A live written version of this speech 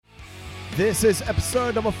This is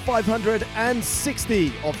episode number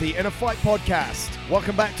 560 of the InnerFight podcast.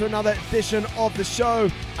 Welcome back to another edition of the show.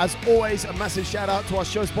 As always, a massive shout out to our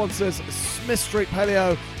show sponsors, Smith Street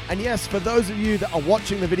Paleo. And yes, for those of you that are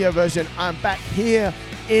watching the video version, I'm back here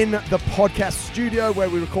in the podcast studio where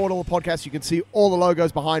we record all the podcasts. You can see all the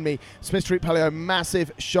logos behind me. Smith Street Paleo, massive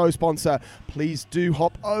show sponsor. Please do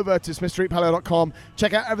hop over to smithstreetpaleo.com.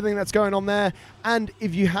 Check out everything that's going on there. And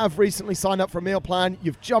if you have recently signed up for a meal plan,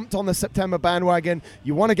 you've jumped on the September bandwagon,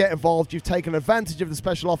 you want to get involved, you've taken advantage of the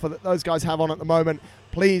special offer that those guys have on at the moment,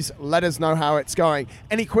 please let us know how it's going.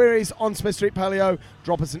 Any queries on Smith Street Paleo,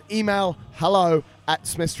 drop us an email,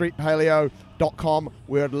 hello@smithstreetpaleo.com.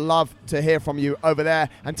 We would love to hear from you over there.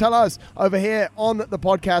 And tell us over here on the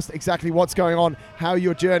podcast exactly what's going on, how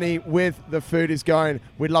your journey with the food is going.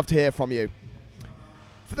 We'd love to hear from you.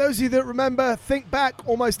 For those of you that remember, think back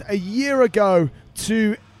almost a year ago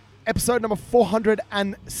to episode number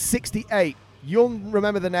 468. You'll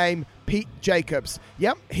remember the name Pete Jacobs.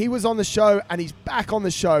 Yep, he was on the show and he's back on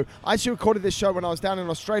the show. I actually recorded this show when I was down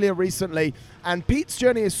in Australia recently, and Pete's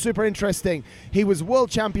journey is super interesting. He was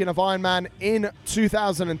world champion of Ironman in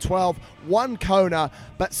 2012, won Kona,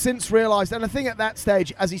 but since realized, and I think at that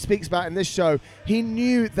stage, as he speaks about in this show, he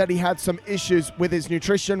knew that he had some issues with his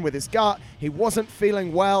nutrition, with his gut. He wasn't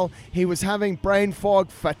feeling well. He was having brain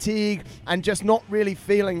fog, fatigue, and just not really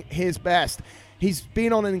feeling his best. He's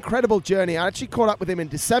been on an incredible journey. I actually caught up with him in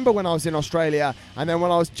December when I was in Australia. And then when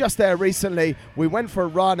I was just there recently, we went for a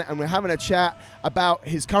run and we're having a chat about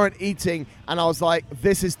his current eating. And I was like,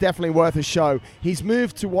 this is definitely worth a show. He's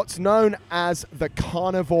moved to what's known as the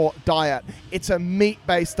Carnivore Diet. It's a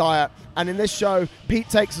meat-based diet. And in this show, Pete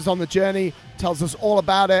takes us on the journey, tells us all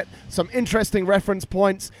about it, some interesting reference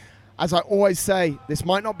points. As I always say, this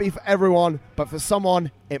might not be for everyone, but for someone,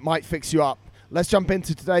 it might fix you up. Let's jump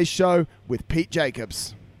into today's show with Pete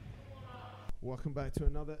Jacobs. Welcome back to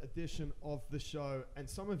another edition of the show. And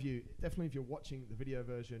some of you, definitely if you're watching the video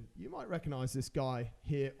version, you might recognize this guy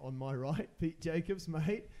here on my right, Pete Jacobs,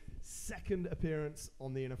 mate. Second appearance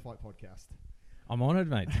on the InnerFight podcast. I'm honoured,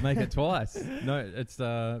 mate, to make it twice. No, it's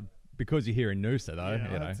because you're here in Noosa, though.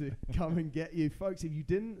 Yeah, I had to come and get you. Folks, if you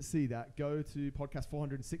didn't see that, go to podcast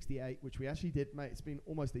 468, which we actually did, mate. It's been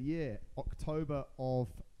almost a year, October of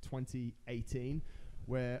 2018,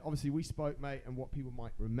 where obviously we spoke, mate, and what people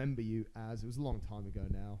might remember you as, it was a long time ago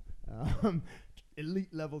now,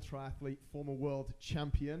 elite level triathlete, former world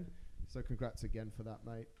champion. So congrats again for that,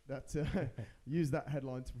 mate. That used that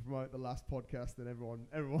headline to promote the last podcast, and everyone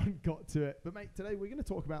got to it. But mate, today we're going to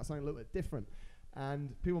talk about something a little bit different,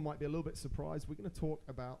 and people might be a little bit surprised. We're going to talk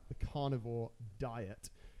about the Carnivore Diet.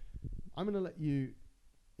 I'm going to let you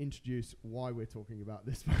introduce why we're talking about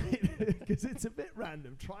this, mate, because it's a bit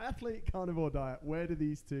random. Triathlete, Carnivore Diet, where do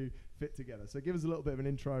these two fit together? So give us a little bit of an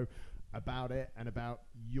intro about it and about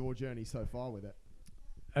your journey so far with it.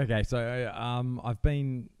 Okay, so I've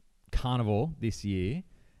been carnivore this year.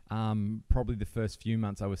 Probably the first few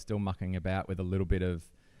months I was still mucking about with a little bit of,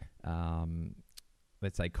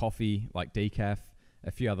 let's say, coffee, like decaf, a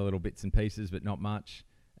few other little bits and pieces, but not much.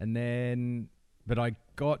 But I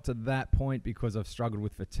got to that point because I've struggled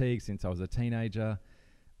with fatigue since I was a teenager.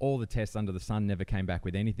 All the tests under the sun never came back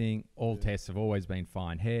with anything. All tests have always been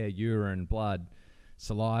fine. Hair, urine, blood,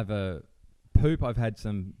 saliva, poop. I've had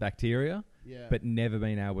some bacteria, but never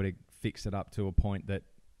been able to fix it up to a point that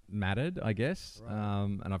mattered, I guess.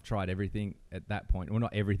 Right. And I've tried everything at that point. Well,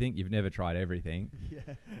 not everything. You've never tried everything.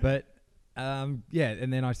 But and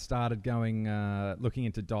then I started going, looking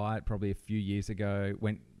into diet probably a few years ago.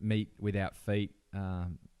 Went meat without feet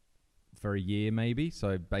for a year maybe.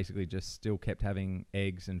 So basically just still kept having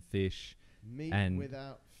eggs and fish. Meat and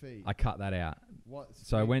without feet. I cut that out. What's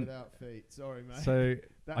so meat I went without feet? Sorry, mate. So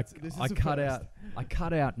I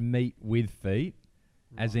cut out meat with feet,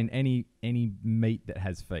 as in any meat that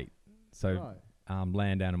has feet. So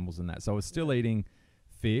land animals and that. So I was still eating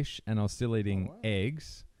fish and I was still eating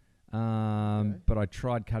eggs. But I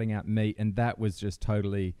tried cutting out meat, and that was just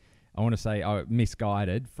totally, I want to say,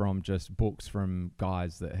 misguided from just books from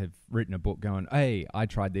guys that have written a book going, hey, I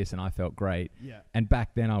tried this and I felt great. Yeah. And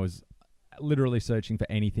back then I was literally searching for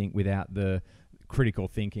anything without the critical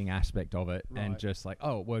thinking aspect of it, and just like,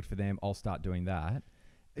 oh, it worked for them, I'll start doing that.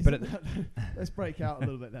 Let's break out a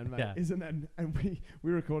little bit then, mate. Yeah. Isn't that, and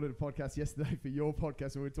we recorded a podcast yesterday for your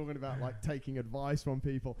podcast, and we were talking about like taking advice from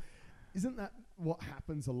people. Isn't that what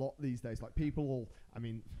happens a lot these days? Like people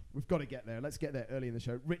we've got to get there. Let's get there early in the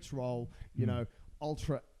show. Rich Roll, you know,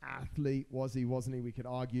 ultra athlete, wasn't he? We could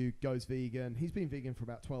argue, goes vegan. He's been vegan for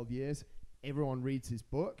about 12 years. Everyone reads his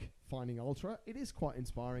book, Finding Ultra. It is quite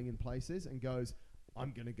inspiring in places, and goes,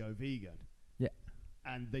 I'm going to go vegan. Yeah.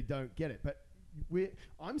 and they don't get it. But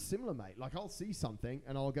I'm similar, mate. Like, I'll see something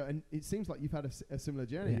and I'll go, and it seems like you've had a similar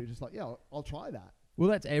journey. Yeah. You're just like, yeah, I'll try that. Well,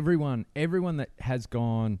 that's everyone. Everyone that has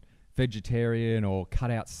gone vegetarian or cut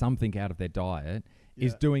out something out of their diet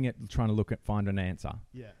is doing it, trying to find an answer.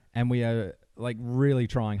 Yeah. And we are like really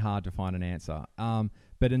trying hard to find an answer.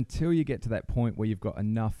 But until you get to that point where you've got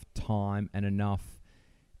enough time and enough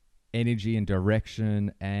energy and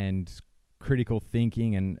direction and critical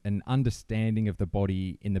thinking and understanding of the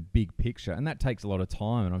body in the big picture, and that takes a lot of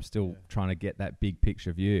time, and I'm still trying to get that big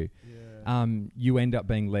picture view. You end up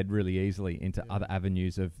being led really easily into other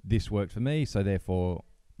avenues of, this worked for me, so therefore,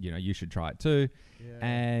 you should try it too.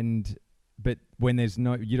 But when there's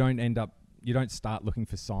you don't start looking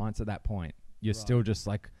for science at that point. You're still just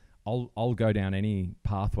like, I'll go down any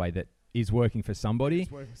pathway that is working for somebody,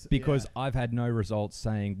 because I've had no results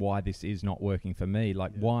saying why this is not working for me.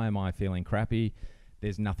 Like, why am I feeling crappy?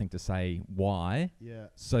 There's nothing to say why.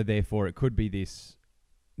 So therefore it could be this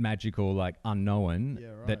magical, like, unknown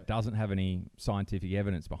that doesn't have any scientific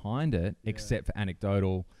evidence behind it, except for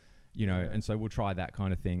anecdotal, and so we'll try that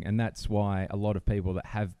kind of thing. And that's why a lot of people that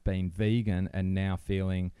have been vegan and now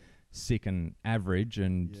feeling sick and average,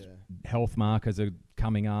 and health markers are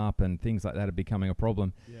coming up and things like that are becoming a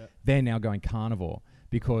problem. They're now going carnivore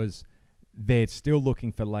because they're still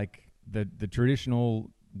looking for, like, the traditional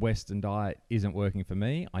Western diet isn't working for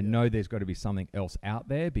me. I know there's got to be something else out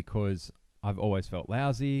there because I've always felt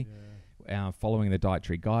lousy. Following the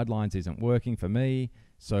dietary guidelines isn't working for me.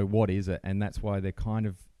 So what is it? And that's why they're kind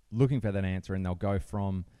of looking for that answer, and they'll go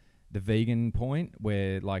from the vegan point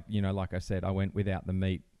where, like, like I said, I went without the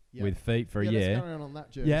meat with feet for a year. Let's carry on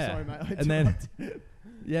that journey. Sorry, mate. And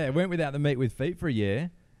then, went without the meat with feet for a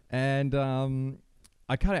year. And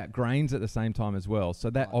I cut out grains at the same time as well. So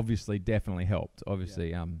that obviously definitely helped.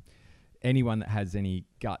 Obviously, anyone that has any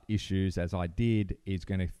gut issues, as I did, is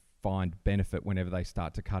going to find benefit whenever they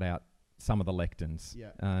start to cut out some of the lectins,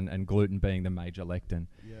 and gluten being the major lectin.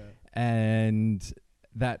 And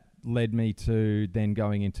that led me to then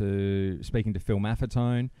going into speaking to Phil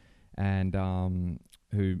Maffetone, and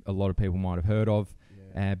who a lot of people might have heard of,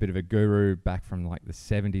 a bit of a guru back from like the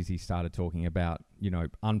 70s. He started talking about,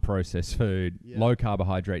 unprocessed food, low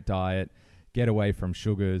carbohydrate diet, get away from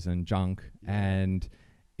sugars and junk. And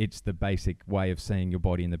it's the basic way of seeing your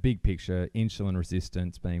body in the big picture, insulin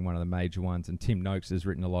resistance being one of the major ones. And Tim Noakes has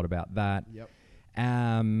written a lot about that.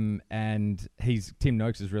 And Tim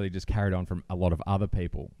Noakes has really just carried on from a lot of other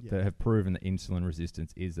people that have proven that insulin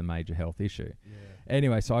resistance is a major health issue.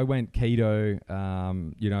 Anyway, so I went keto,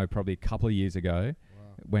 probably a couple of years ago.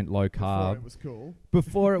 Went low carb.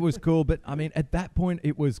 Before it was cool. But I mean, at that point,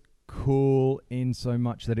 it was cool in so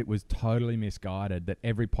much that it was totally misguided. That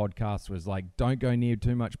every podcast was like, don't go near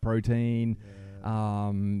too much protein.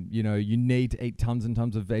 You need to eat tons and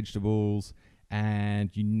tons of vegetables.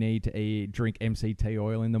 And you need to drink MCT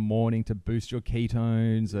oil in the morning to boost your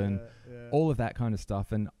ketones and all of that kind of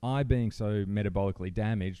stuff. And I, being so metabolically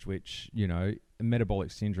damaged, which,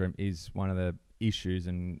 metabolic syndrome is one of the issues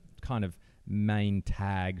and kind of main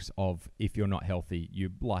tags of, if you're not healthy, you're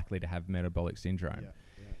likely to have metabolic syndrome.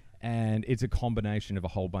 And it's a combination of a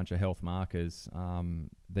whole bunch of health markers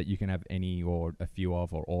that you can have any or a few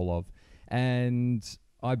of or all of. And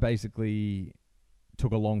I basically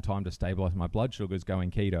took a long time to stabilize my blood sugars going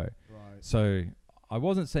keto. So I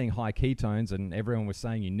wasn't seeing high ketones, and everyone was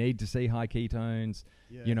saying you need to see high ketones.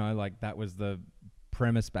 Like that was the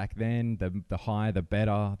premise back then. The higher, the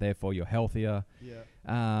better. Therefore, you're healthier.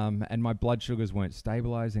 And my blood sugars weren't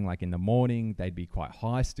stabilizing. Like in the morning, they'd be quite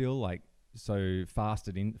high still. Like, so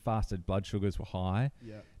fasted blood sugars were high.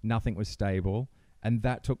 Nothing was stable. And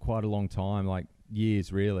that took quite a long time, like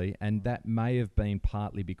years really. And that may have been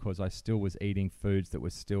partly because I still was eating foods that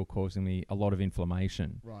were still causing me a lot of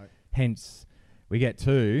inflammation. Hence, we get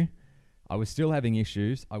to, I was still having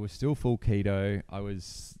issues. I was still full keto. I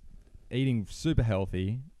was eating super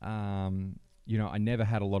healthy. I never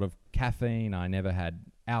had a lot of caffeine. I never had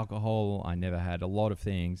alcohol. I never had a lot of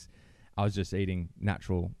things. I was just eating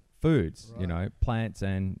natural foods, plants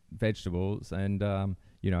and vegetables and,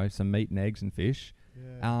 some meat and eggs and fish.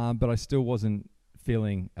 But I still wasn't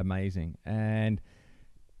feeling amazing. And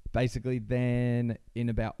basically then in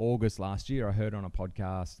about August last year, I heard on a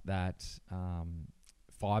podcast that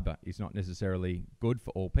fiber is not necessarily good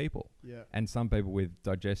for all people. And some people with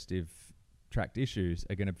digestive tract issues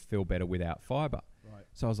are going to feel better without fiber.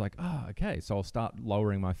 So I was like, okay, so I'll start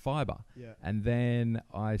lowering my fiber. And then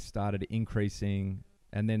I started increasing.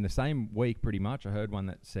 And then the same week, pretty much, I heard one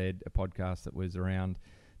that said, a podcast that was around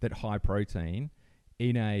that high protein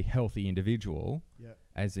in a healthy individual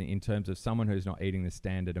as in terms of someone who's not eating the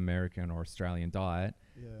standard American or Australian diet,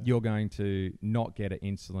 you're going to not get an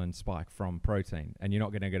insulin spike from protein, and you're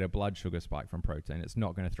not going to get a blood sugar spike from protein. It's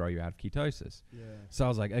not going to throw you out of ketosis. So I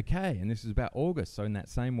was like, okay, and this is about August. So in that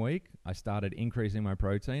same week, I started increasing my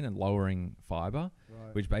protein and lowering fiber,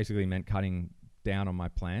 which basically meant cutting down on my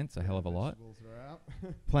plants a hell of a lot.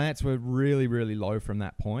 Plants were really, really low from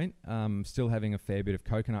that point. Still having a fair bit of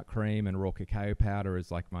coconut cream and raw cacao powder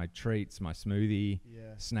as like my treats, my smoothie,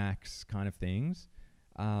 snacks kind of things.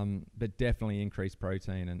 But definitely increased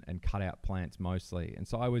protein and cut out plants mostly. And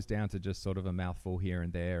so I was down to just sort of a mouthful here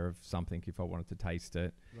and there of something if I wanted to taste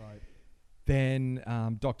it. Then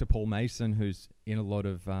Dr. Paul Mason, who's in a lot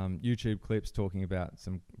of YouTube clips talking about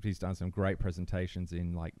he's done some great presentations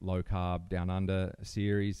in like low carb down under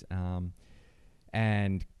series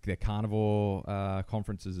and the carnivore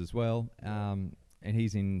conferences as well. And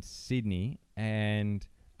he's in Sydney, and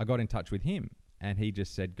I got in touch with him, and he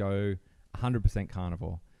just said, go 100%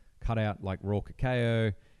 carnivore, cut out like raw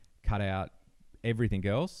cacao, cut out everything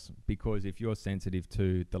else, because if you're sensitive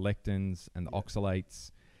to the lectins and the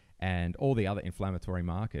oxalates and all the other inflammatory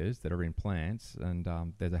markers that are in plants, and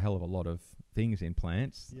there's a hell of a lot of things in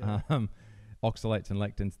plants, oxalates and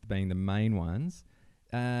lectins being the main ones,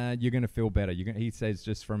 you're going to feel better. He says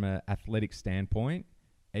just from an athletic standpoint,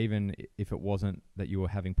 even if it wasn't that you were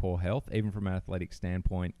having poor health, even from an athletic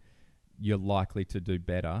standpoint, you're likely to do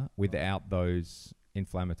better without those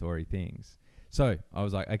inflammatory things. So I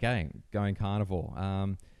was like, okay, going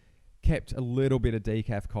carnivore. Kept a little bit of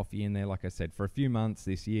decaf coffee in there, like I said, for a few months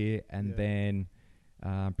this year, and then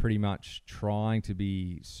pretty much trying to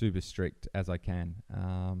be super strict as I can.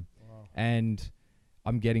 And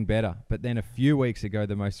I'm getting better. But then a few weeks ago,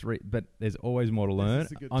 but there's always more to learn.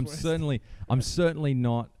 I'm certainly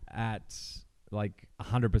not at like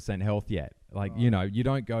 100% health yet. Like, you know, you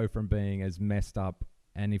don't go from being as messed up.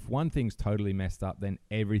 And if one thing's totally messed up, then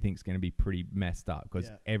everything's going to be pretty messed up, because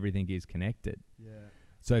everything is connected.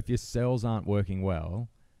 So if your cells aren't working well,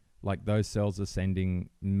 like those cells are sending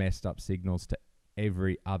messed up signals to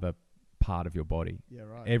every other part of your body,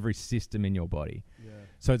 every system in your body.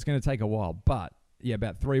 So it's going to take a while. But yeah,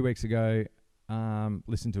 about 3 weeks ago,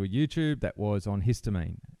 listened to a YouTube that was on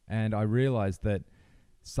histamine, and I realized that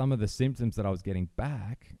some of the symptoms that I was getting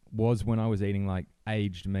back was when I was eating like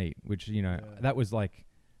aged meat, which, you know, that was like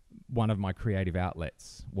one of my creative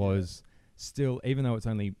outlets was still, even though it's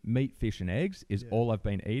only meat, fish and eggs is all I've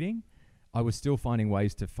been eating, I was still finding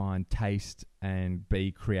ways to find taste and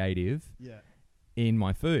be creative in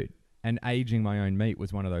my food. And aging my own meat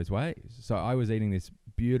was one of those ways. So I was eating this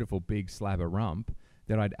beautiful big slab of rump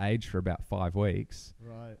that I'd aged for about 5 weeks.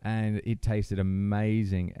 And it tasted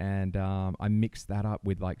amazing. And I mixed that up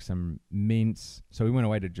with like some mince. So we went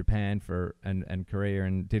away to Japan and Korea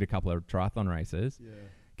and did a couple of triathlon races.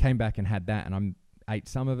 Came back and had that, and I ate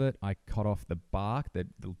some of it. I cut off the bark,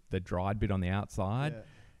 the dried bit on the outside,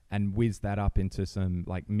 and whizzed that up into some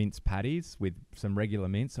like mince patties with some regular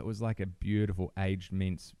mince. So it was like a beautiful aged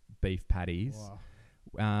mince beef patties.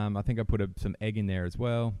 I think I put some egg in there as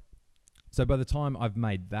well. So by the time I've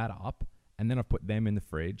made that up, and then I've put them in the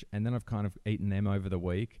fridge, and then I've kind of eaten them over the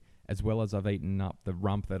week, as well as I've eaten up the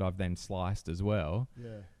rump that I've then sliced as well.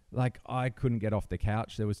 Like, I couldn't get off the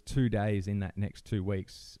couch. There was 2 days in that next 2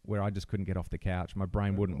 weeks where I just couldn't get off the couch. My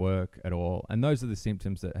brain wouldn't work at all. And those are the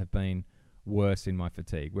symptoms that have been worse in my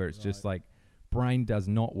fatigue, where it's just like brain does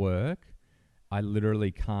not work. I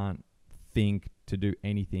literally can't think to do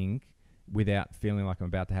anything without feeling like I'm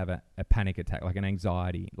about to have a panic attack, like an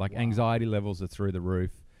anxiety. Like anxiety levels are through the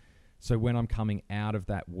roof. So when I'm coming out of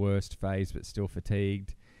that worst phase but still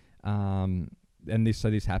fatigued, and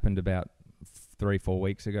this happened about 3-4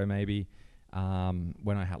 weeks ago maybe,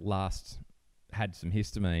 when I last had some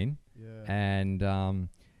histamine, and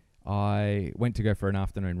I went to go for an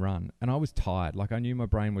afternoon run, and I was tired. Like, I knew my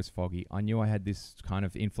brain was foggy. I knew I had this kind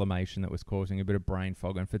of inflammation that was causing a bit of brain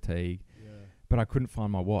fog and fatigue, but I couldn't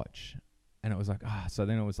find my watch. And it was like, so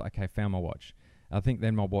then it was like, okay, found my watch. I think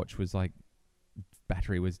then my watch was like,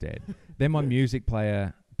 battery was dead. Then my music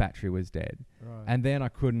player battery was dead. And then I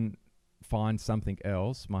couldn't find something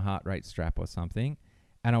else, my heart rate strap or something.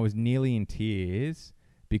 And I was nearly in tears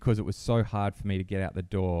because it was so hard for me to get out the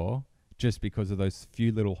door, just because of those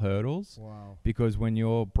few little hurdles. Because when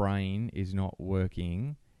your brain is not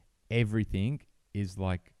working, everything is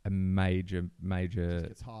like a major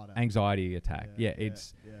anxiety attack.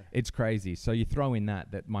 It's crazy. So you throw in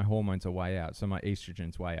that my hormones are way out, so my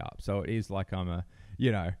estrogen's way up. So it is like I'm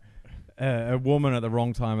a woman at the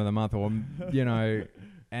wrong time of the month, or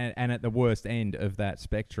and at the worst end of that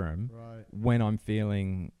spectrum, when I'm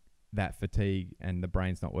feeling that fatigue and the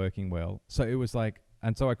brain's not working well. So it was like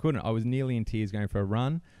And so I couldn't. I was nearly in tears going for a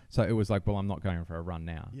run. So it was like, well, I'm not going for a run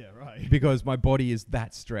now. Yeah, right. Because my body is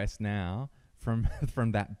that stressed now from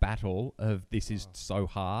that battle of this is so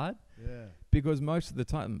hard. Yeah. Because most of the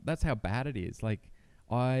time, that's how bad it is. Like,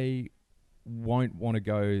 I won't want to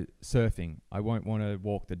go surfing. I won't want to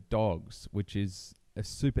walk the dogs, which is a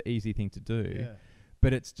super easy thing to do. Yeah.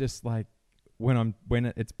 But it's just like when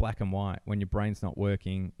it's black and white. When your brain's not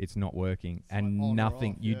working, it's not working, It's and like on or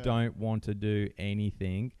nothing. off, You yeah. don't want to do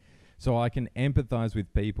anything. So I can empathize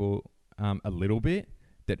with people a little bit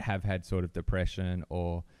that have had sort of depression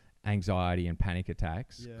or anxiety and panic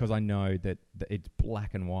attacks, Yeah. because I know that it's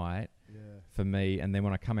black and white Yeah. for me. And then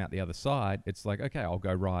when I come out the other side, it's like, okay, I'll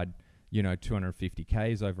go ride, 250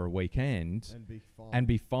 Ks over a weekend And be fine. and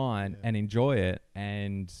be fine Yeah. and enjoy it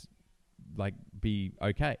and like be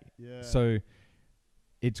okay. Yeah. So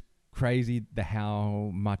it's crazy how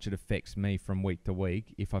much it affects me from week to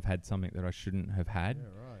week if I've had something that I shouldn't have had. Yeah,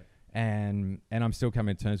 right. And I'm still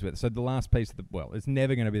coming to terms with it. So the last piece it's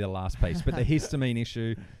never going to be the last piece, but the histamine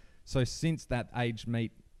issue. So since that age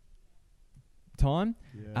meet time,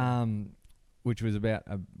 Yeah. which was about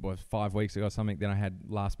 5 weeks ago or something, then I had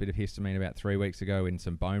last bit of histamine about 3 weeks ago in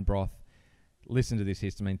some bone broth. Listened to this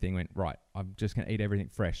histamine thing, went, right, I'm just going to eat everything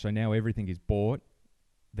fresh. So now everything is bought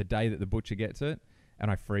the day that the butcher gets it,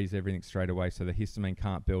 and I freeze everything straight away so the histamine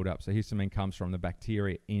can't build up. So histamine comes from the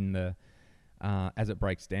bacteria in the, as it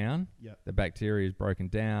breaks down, Yep. the bacteria is broken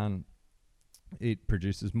down, it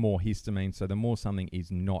produces more histamine. So the more something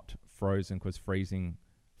is not frozen, because freezing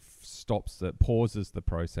pauses the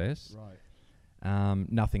process, Right.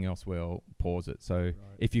 nothing else will pause it. So Right.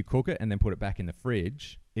 if you cook it and then put it back in the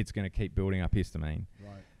fridge, it's going to keep building up histamine.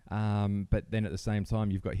 Right. But then at the same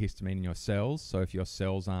time, you've got histamine in your cells. So if your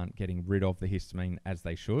cells aren't getting rid of the histamine as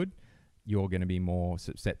they should, you're going to be more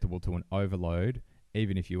susceptible to an overload.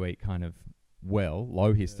 Even if you eat kind of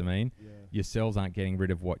low histamine, Yeah. your cells aren't getting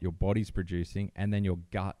rid of what your body's producing, and then your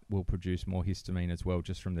gut will produce more histamine as well,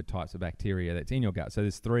 just from the types of bacteria that's in your gut. So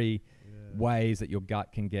there's 3 Yeah. ways that your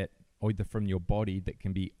gut can get, either from your body, that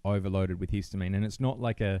can be overloaded with histamine. And it's not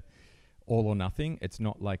like a all or nothing. It's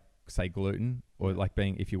not like, say, gluten, or like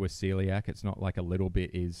being, if you were celiac, it's not like a little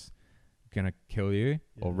bit is going to kill you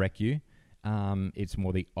or Yeah. wreck you. It's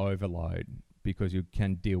more the overload, because you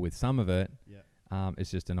can deal with some of it. Yeah.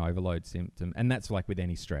 It's just an overload symptom. And that's like with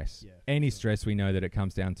any stress. Yeah, Any sure. stress, we know that it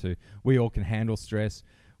comes down to, we all can handle stress.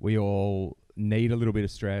 We all need a little bit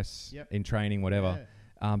of stress Yep. in training, whatever.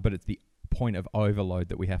 Yeah. But it's the point of overload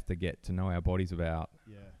that we have to get to know our bodies about.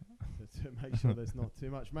 Yeah, to make sure there's not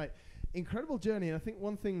too much, mate. Incredible journey, and I think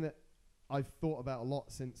one thing that I've thought about a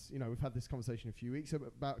lot since we've had this conversation a few weeks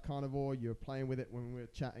about carnivore. You were playing with it when we were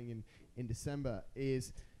chatting in December.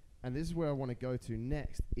 And this is where I want to go to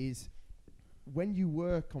next. Is when you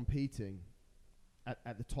were competing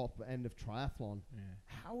at the top end of triathlon,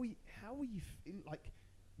 how were you like?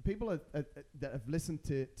 People that have listened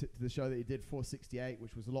to the show that you did, 468,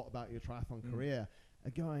 which was a lot about your triathlon career, are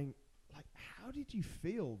going, like, how did you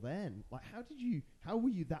feel then? Like, how were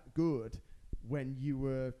you that good when you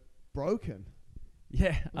were broken?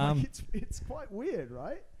 Yeah. Like, it's quite weird,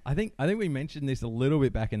 right? I think we mentioned this a little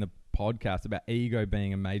bit back in the podcast about ego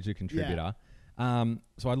being a major contributor.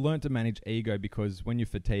 So I learned to manage ego, because when you're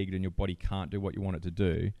fatigued and your body can't do what you want it to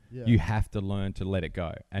do, you have to learn to let it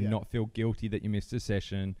go and not feel guilty that you missed a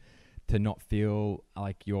session, to not feel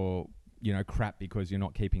like you're, crap because you're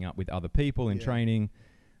not keeping up with other people in training.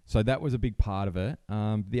 So that was a big part of it.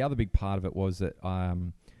 The other big part of it was that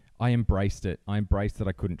I embraced it. I embraced that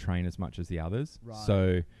I couldn't train as much as the others. Right.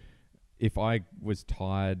 So if I was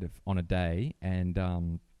tired on a day, and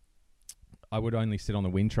I would only sit on the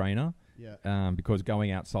wind trainer, because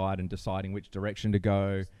going outside and deciding which direction to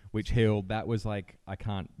go, which hill, that was like, I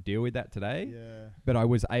can't deal with that today. Yeah. But I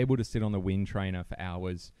was able to sit on the wind trainer for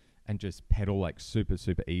hours and just pedal like super,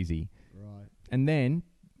 super easy. Right. And then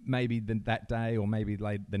maybe that day, or maybe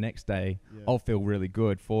the next day, I'll feel really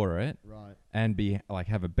good for it. Right. And be like,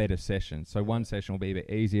 have a better session. So one session will be a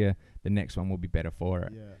bit easier, the next one will be better for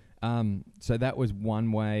it. Yeah. So that was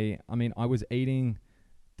one way. I mean, I was eating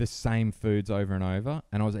the same foods over and over,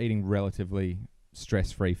 and I was eating relatively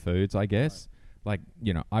stress-free foods, I guess. Like,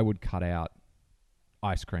 I would cut out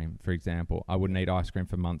ice cream, for example. I wouldn't eat ice cream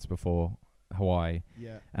for months before Hawaii.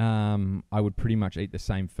 Yeah. I would pretty much eat the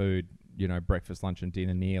same food, breakfast, lunch, and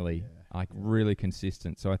dinner nearly, really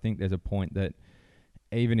consistent. So I think there's a point that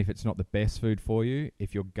even if it's not the best food for you,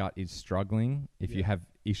 if your gut is struggling, if you have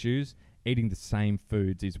issues, eating the same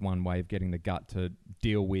foods is one way of getting the gut to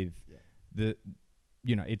deal with the,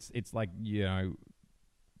 it's like,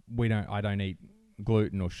 I don't eat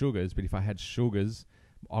gluten or sugars, but if I had sugars,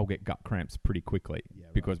 I'll get gut cramps pretty quickly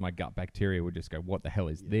because my gut bacteria would just go, what the hell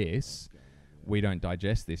is this? We don't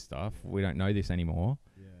digest this stuff. We don't know this anymore.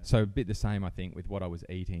 So a bit the same, I think, with what I was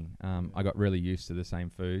eating. I got really used to the same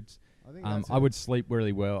foods. I would sleep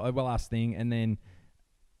really well. Last thing, and then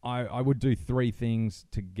I would do 3 things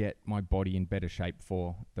to get my body in better shape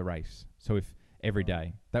for the race. So if every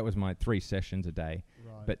day, that was my 3 sessions a day.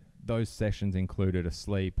 Right. But those sessions included a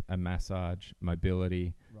sleep, a massage,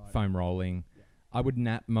 mobility, foam rolling. I would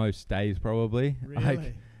nap most days probably.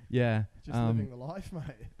 Really? Yeah. Just living the life, mate.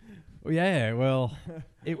 Yeah, well,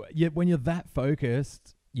 when you're that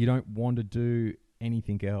focused, you don't want to do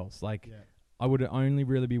anything else. I would only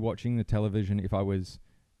really be watching the television if I was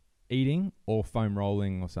eating or foam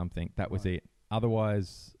rolling or something. That was it.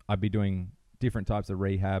 Otherwise, I'd be doing different types of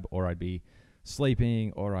rehab, or I'd be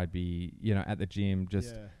sleeping, or I'd be, at the gym.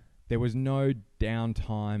 There was no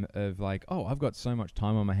downtime of like, oh, I've got so much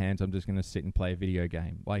time on my hands, I'm just going to sit and play a video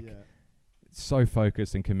game. So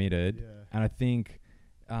focused and committed. And I think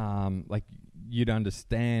you'd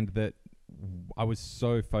understand that I was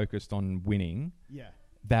so focused on winning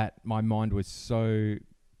that my mind was so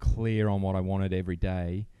clear on what I wanted every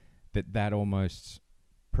day that almost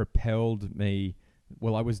propelled me.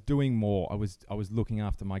 Well, I was doing more. I was looking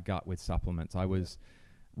after my gut with supplements. I was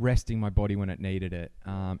resting my body when it needed it,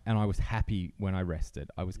 and I was happy when I rested.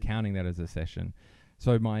 I was counting that as a session.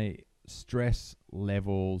 So my stress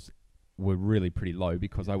levels were really pretty low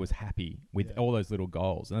because I was happy with all those little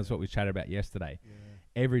goals. And that's what we chatted about yesterday.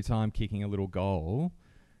 Every time kicking a little goal,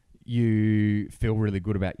 you feel really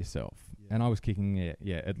good about yourself. And I was kicking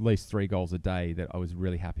at least 3 goals a day that I was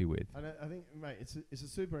really happy with. And I think, mate, it's a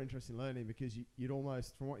super interesting learning because you'd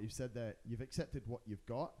almost, from what you've said there, you've accepted what you've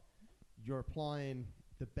got. You're applying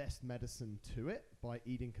the best medicine to it by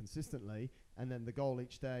eating consistently. And then the goal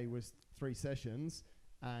each day was 3 sessions.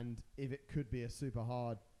 And if it could be a super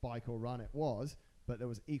hard bike or run, it was. But there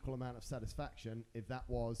was equal amount of satisfaction if that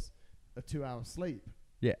was a 2-hour sleep.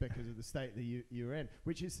 Because of the state that you were in,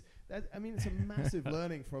 which is, it's a massive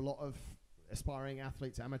learning for a lot of aspiring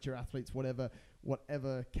athletes, amateur athletes,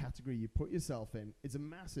 whatever category you put yourself in. It's a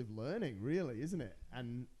massive learning, really, isn't it?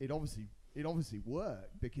 And it obviously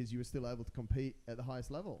worked because you were still able to compete at the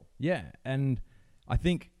highest level. Yeah, and I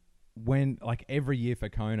think when every year for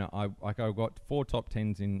Kona, I got 4 top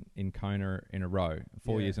 10s in Kona in a row,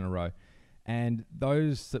 4 years in a row. And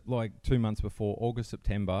those 2 months before, August,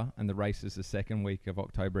 September, and the race is the second week of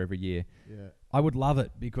October every year, I would love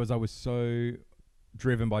it because I was so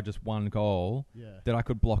driven by just one goal that I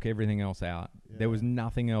could block everything else out. There was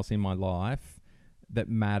nothing else in my life that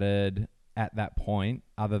mattered at that point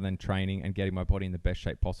other than training and getting my body in the best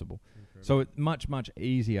shape possible. Incredible. So it's much, much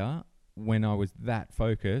easier when I was that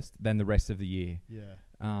focused than the rest of the year.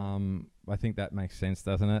 I think that makes sense,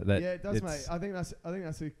 doesn't it? It does, mate. I think that's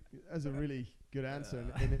a really good answer,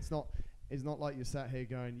 and it's not like you're sat here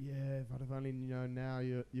going, if I'd have only known now.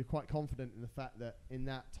 You're quite confident in the fact that in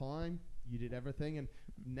that time you did everything, and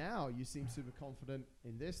now you seem super confident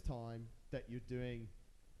in this time that you're doing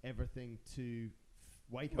everything to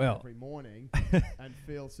wake up every morning and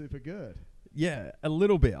feel super good. Yeah, a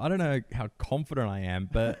little bit. I don't know how confident I am,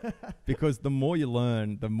 but because the more you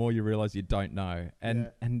learn, the more you realize you don't know.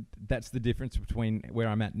 And that's the difference between where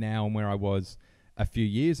I'm at now and where I was a few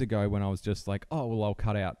years ago when I was just like, oh, well, I'll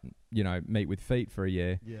cut out, meat with feet for a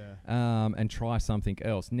year and try something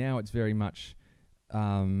else. Now it's very much,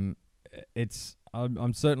 I'm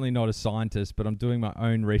certainly not a scientist, but I'm doing my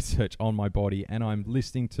own research on my body and I'm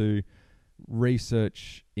listening to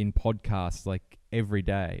research in podcasts every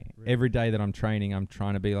day. Really? Every day that I'm training, I'm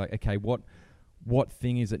trying to be like, okay, what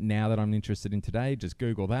thing is it now that I'm interested in today? Just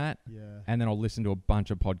Google that. And then I'll listen to a bunch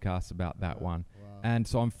of podcasts about that one. Wow. And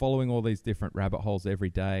so I'm following all these different rabbit holes every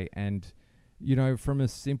day. And, from a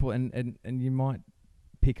simple, and you might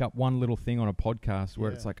pick up one little thing on a podcast where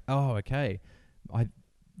it's like, oh, okay.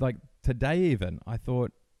 Today even, I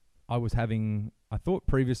thought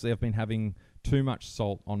previously I've been having too much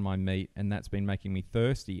salt on my meat and that's been making me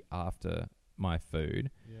thirsty after my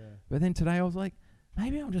food. But then today I was like,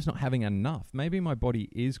 maybe I'm just not having enough. Maybe my body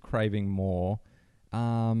is craving more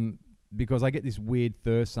because I get this weird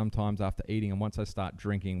thirst sometimes after eating, and once I start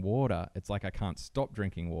drinking water, it's like I can't stop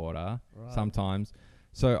drinking water sometimes.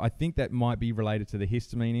 So I think that might be related to the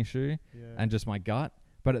histamine issue and just my gut.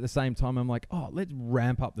 But at the same time, I'm like, oh, let's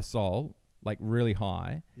ramp up the salt really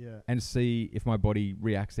high and see if my body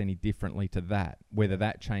reacts any differently to that, whether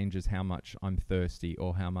that changes how much I'm thirsty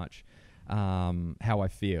or how much how I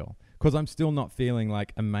feel, because I'm still not feeling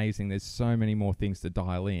amazing. There's so many more things to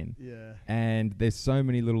dial in and there's so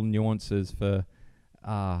many little nuances for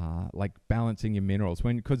like balancing your minerals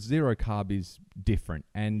because zero carb is different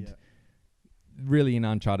and really in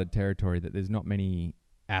uncharted territory that there's not many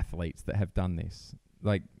athletes that have done this.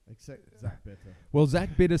 Like except Zach Bitter. Well,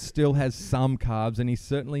 Zach Bitter still has some carbs, and he's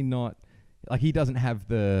certainly not like he doesn't have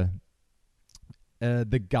the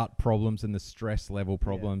gut problems and the stress level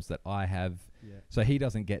problems that I have. Yeah. So he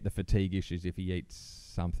doesn't get the fatigue issues if he eats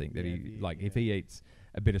something that if he eats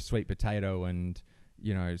a bit of sweet potato and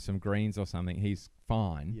some greens or something, he's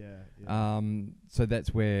fine. So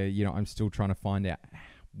that's where I'm still trying to find out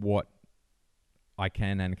what I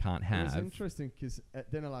can and can't have. It was interesting because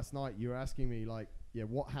at dinner last night you were asking me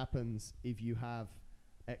what happens if you have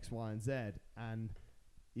X, Y, and Z, and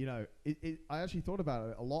I actually thought about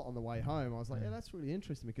it a lot on the way home. I was like, that's really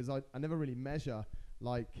interesting because I never really measure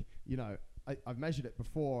I've measured it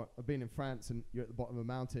before. I've been in France and you're at the bottom of a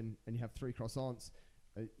mountain and you have 3 croissants.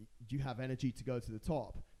 Do you have energy to go to the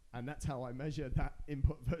top? And that's how I measure that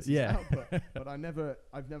input versus output. But I've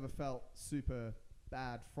never felt super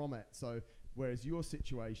bad from it. So whereas your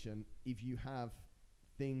situation, if you have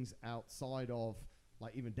things outside of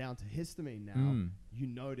even down to histamine now, you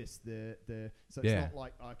notice so it's not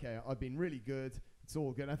like, okay, I've been really good, it's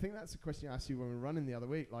all good. I think that's a question I asked you when we were running the other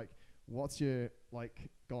week, what's your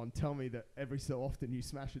go on, tell me that every so often you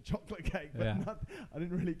smash a chocolate cake, but I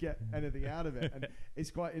didn't really get anything out of it. And it's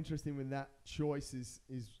quite interesting when that choice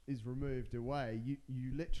is removed away.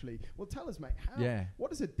 You literally, tell us, mate, what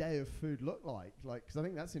does a day of food look like? Because I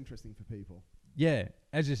think that's interesting for people. Yeah,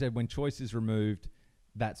 as you said, when choice is removed,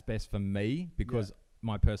 that's best for me because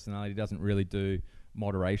my personality doesn't really do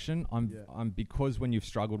moderation. I'm because when you've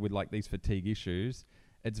struggled with these fatigue issues,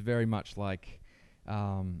 it's very much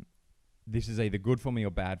this is either good for me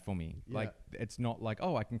or bad for me. It's not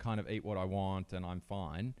I can kind of eat what I want and I'm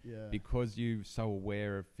fine. Because you're so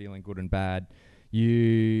aware of feeling good and bad,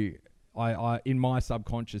 I in my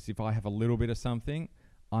subconscious, if I have a little bit of something,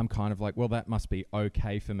 I'm kind of that must be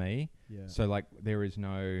okay for me. So there is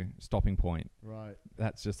no stopping point. Right.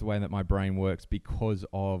 That's just the way that my brain works because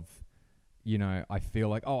of, I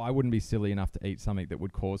feel I wouldn't be silly enough to eat something that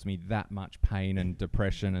would cause me that much pain and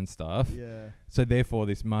depression and stuff. So therefore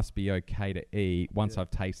this must be okay to eat once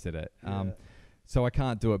I've tasted it. So I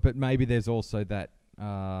can't do it. But maybe there's also that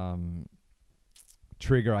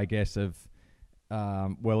trigger, I guess, of,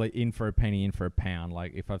 in for a penny, in for a pound.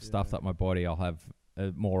 If I've stuffed up my body, I'll have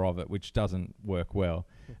more of it, which doesn't work well.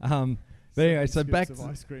 But anyway, so back to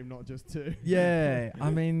ice cream, not just 2. Yeah, I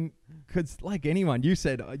mean, because anyone, you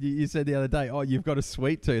said the other day, you've got a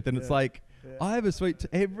sweet tooth, and it's I have a sweet tooth.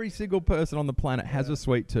 Every single person on the planet has a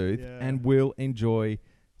sweet tooth and will enjoy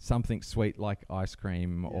something sweet like ice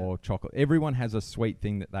cream or chocolate. Everyone has a sweet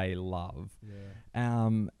thing that they love.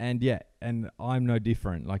 And I'm no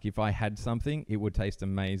different. If I had something, it would taste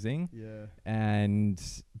amazing.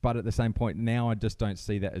 But at the same point, now I just don't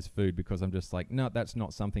see that as food because I'm just no, that's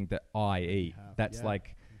not something that I eat. That's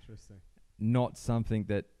interesting. Not something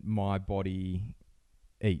that my body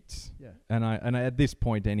eats. And I at this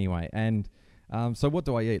point anyway. And so what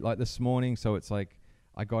do I eat? This morning, so it's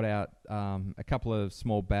I got out a couple of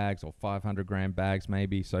small bags or 500-gram bags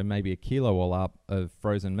maybe, so maybe a kilo all up of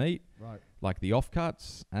frozen meat, like the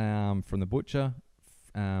offcuts from the butcher.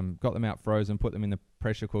 Got them out frozen, put them in the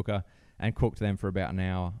pressure cooker, and cooked them for about an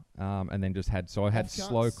hour, and then just had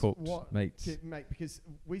slow cooked meats. Mate, because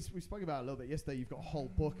we spoke about it a little bit yesterday. You've got a whole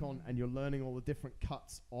book on, and you're learning all the different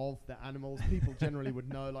cuts of the animals. People generally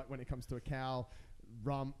would know, when it comes to a cow,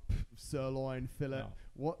 rump, sirloin, fillet.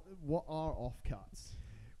 What are offcuts?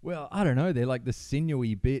 Well, I don't know. They're the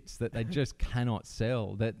sinewy bits that they just cannot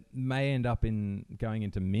sell that may end up going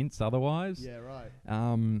into mince otherwise. Yeah, right.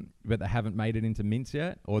 But they haven't made it into mince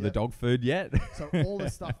yet or the dog food yet. So all the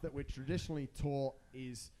stuff that we're traditionally taught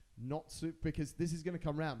is not soup, because this is going to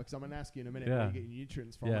come round, because I'm going to ask you in a minute where you get your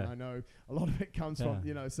nutrients from, and I know a lot of it comes from,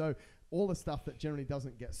 so all the stuff that generally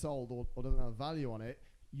doesn't get sold or doesn't have value on it,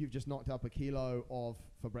 you've just knocked up a kilo of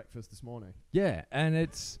for breakfast this morning. Yeah, and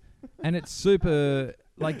it's super...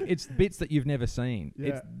 it's bits that you've never seen.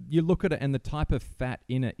 You look at it and the type of fat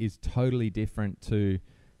in it is totally different to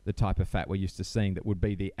the type of fat we're used to seeing that would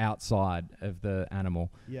be the outside of the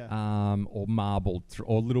animal. Or marbled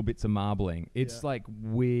or little bits of marbling. It's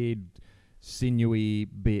weird, sinewy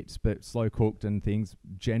bits, but slow cooked and things.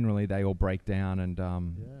 Generally, they all break down and,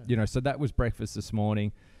 so that was breakfast this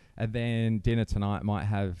morning. And then dinner tonight might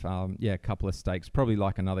have, a couple of steaks, probably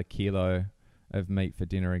another kilo of meat for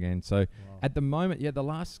dinner again. So at the moment, the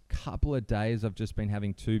last couple of days I've just been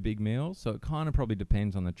having 2 big meals. So it kind of probably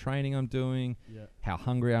depends on the training I'm doing, how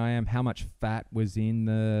hungry I am, how much fat was in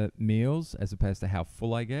the meals as opposed to how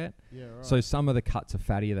full I get. So some of the cuts are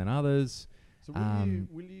fattier than others. So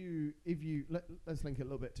will you if you let's link it a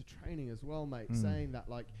little bit to training as well, mate. Saying that,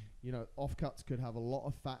 like, you know, offcuts could have a lot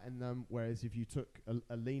of fat in them, whereas if you took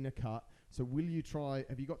a leaner cut. So will you try?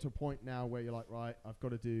 Have you got to a point now where you're like, right, I've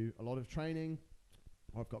got to do a lot of training.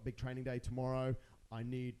 I've got a big training day tomorrow. I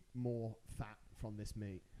need more fat from this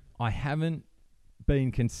meat. I haven't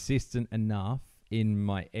been consistent enough in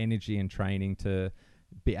my energy and training to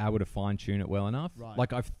be able to fine tune it well enough. Right.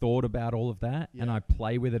 Like, I've thought about all of that and I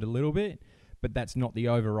play with it a little bit, but that's not the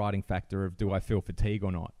overriding factor of do I feel fatigue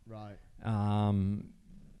or not. Right.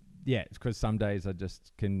 Yeah, it's because some days I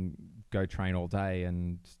just can go train all day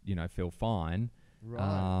and, you know, feel fine.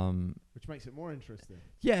 Right. Which makes it more interesting.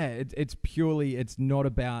 Yeah, it's purely, it's not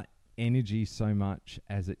about energy so much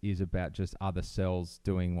as it is about just other cells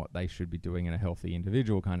doing what they should be doing in a healthy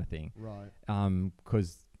individual kind of thing. Right.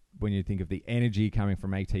 Because when you think of the energy coming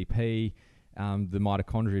from ATP, the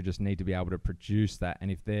mitochondria just need to be able to produce that.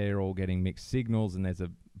 And if they're all getting mixed signals and there's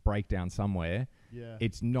a breakdown somewhere,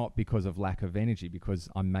 it's not because of lack of energy, because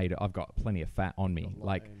I've got plenty of fat on me.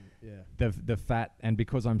 Like the fat, and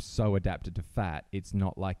because I'm so adapted to fat, it's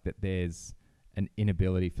not like that there's an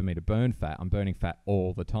inability for me to burn fat. I'm burning fat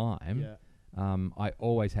all the time. I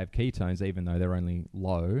always have ketones, even though they're only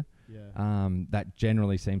low. That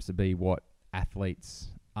generally seems to be what athletes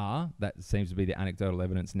are. That seems to be the anecdotal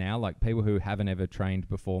evidence now. Like, people who haven't ever trained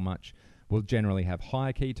before much will generally have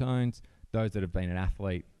higher ketones. Those that have been an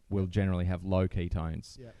athlete will generally have low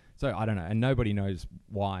ketones. So I don't know, and nobody knows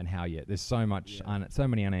why and how yet. There's so much, so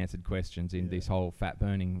many unanswered questions in this whole fat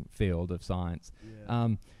burning field of science.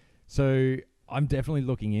 So I'm definitely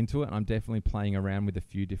looking into it. I'm definitely playing around with a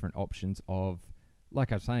few different options of,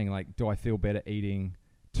 like I was saying, like, do I feel better eating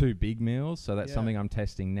 2 big meals? So that's something I'm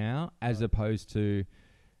testing now, as opposed to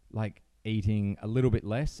like eating a little bit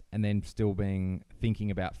less and then still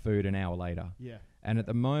thinking about food an hour later. And at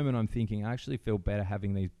the moment I'm thinking I actually feel better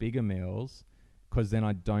having these bigger meals, because then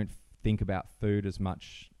I don't think about food as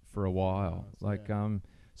much for a while.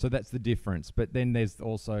 So that's the difference. But then there's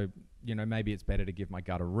also, you know, maybe it's better to give my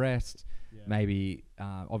gut a rest. Maybe,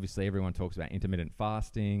 obviously everyone talks about intermittent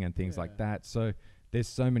fasting and things like that. So there's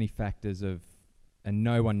so many factors and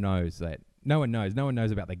no one knows that. No one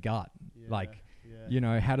knows about the gut. You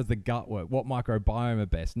know, how does the gut work? What microbiome are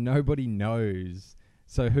best? Nobody knows.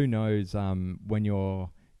 So who knows when you're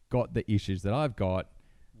got the issues that I've got,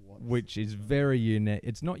 which is very unique.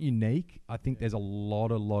 It's not unique. I think there's a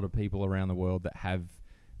lot of people around the world that have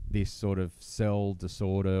this sort of cell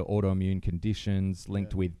disorder, autoimmune conditions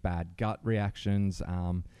linked with bad gut reactions.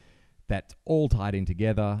 That's all tied in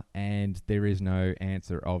together, and there is no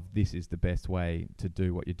answer of this is the best way to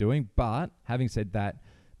do what you're doing. But having said that,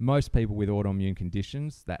 most people with autoimmune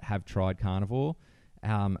conditions that have tried carnivore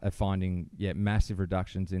are finding massive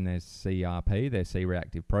reductions in their CRP, their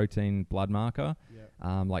C-reactive protein blood marker.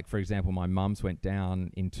 Like, for example, my mum's went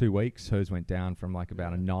down in 2 weeks. Hers went down from like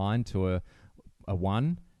about a 9 to a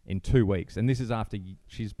 1 in 2 weeks. And this is after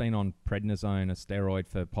she's been on prednisone, a steroid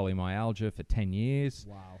for polymyalgia, for 10 years.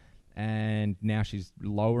 Wow. And now she's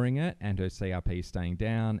lowering it, and her CRP is staying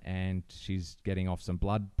down, and she's getting off some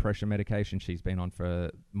blood pressure medication she's been on for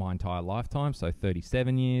my entire lifetime, so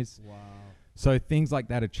 37 years. Wow. So things like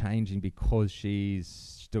that are changing because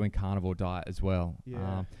she's doing carnivore diet as well.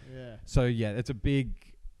 So it's a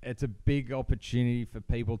big opportunity for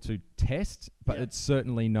people to test, but it's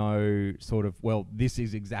certainly no sort of, well, this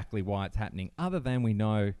is exactly why it's happening, other than we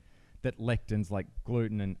know that lectins like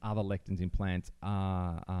gluten and other lectins in plants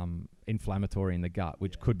are inflammatory in the gut,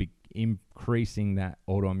 which could be increasing that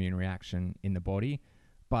autoimmune reaction in the body.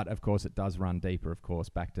 But of course it does run deeper, of course,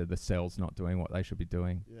 back to the cells not doing what they should be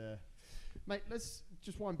doing. Mate, let's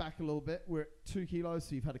just wind back a little bit. We're at 2 kilos,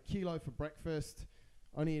 so you've had 1 kilo for breakfast,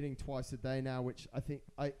 only eating twice a day now, which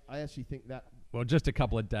I actually think that... Well, just a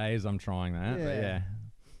couple of days I'm trying that, but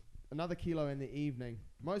another kilo in the evening.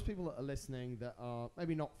 Most people that are listening that are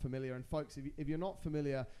maybe not familiar, and folks, if you're not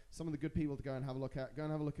familiar, some of the good people to go and have a look at,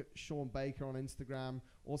 Sean Baker on Instagram.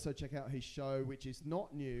 Also check out his show, which is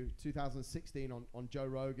not new, 2016 on Joe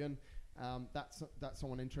Rogan. That's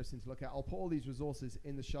someone interesting to look at. I'll put all these resources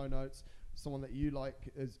in the show notes. Someone that you like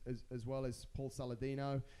as well as Paul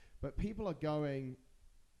Saladino. But people are going,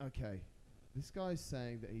 okay, this guy's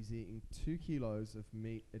saying that he's eating 2 kilos of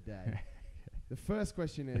meat a day. The first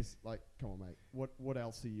question is, like, come on, mate, what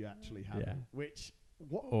else are you actually having?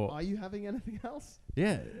 Are you having anything else?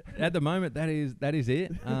 At the moment that is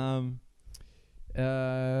it.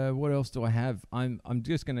 What else do I have? I'm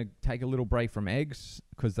just going to take a little break from eggs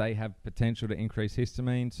because they have potential to increase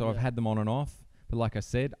histamine. So I've had them on and off, but like I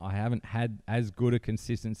said, I haven't had as good a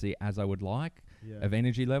consistency as I would like of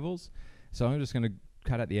energy levels. So I'm just going to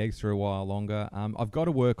cut out the eggs for a while longer. I've got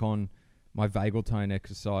to work on my vagal tone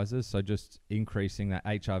exercises, so just increasing that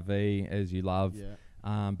HRV as you love,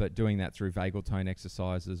 but doing that through vagal tone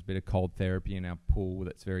exercises, a bit of cold therapy in our pool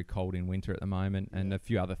that's very cold in winter at the moment, and a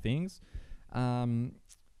few other things. But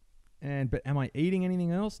am I eating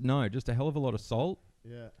anything else? No, just a hell of a lot of salt.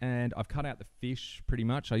 Yeah. And I've cut out the fish pretty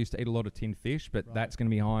much. I used to eat a lot of tinned fish, but that's going to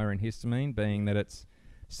be higher in histamine, being that it's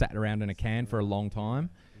sat around in a can for a long time.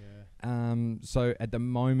 So at the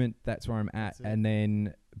moment, that's where I'm at. And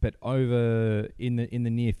then, but over in the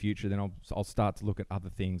near future, then I'll start to look at other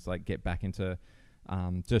things, like get back into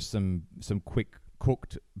just some quick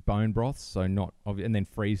cooked bone broths. So and then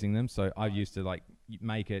freezing them. So I used to like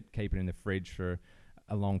make it, keep it in the fridge for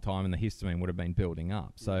a long time, and the histamine would have been building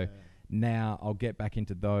up. So now I'll get back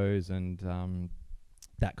into those and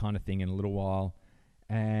that kind of thing in a little while.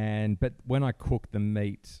 But when I cook the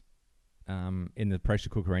meat in the pressure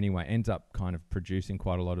cooker anyway, ends up kind of producing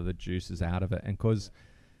quite a lot of the juices out of it. And because,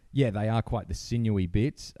 they are quite the sinewy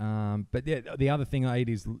bits. But the other thing I eat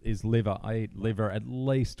is liver. I eat liver at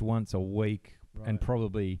least once a week, and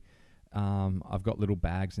probably I've got little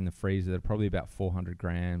bags in the freezer that are probably about 400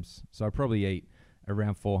 grams. So I probably eat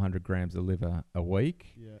around 400 grams of liver a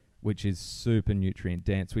week, which is super nutrient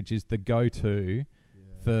dense, which is the go-to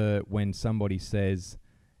for when somebody says,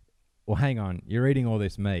 well, hang on, you're eating all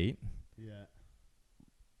this meat.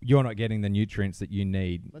 You're not getting the nutrients that you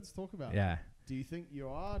need. Let's talk about that. Do you think you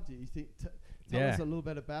are? Do you think... Tell us a little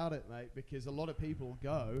bit about it, mate, because a lot of people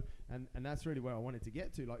go, and that's really where I wanted to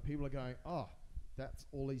get to. Like, people are going, oh, that's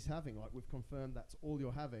all he's having. Like, we've confirmed that's all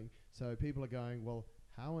you're having. So people are going, well,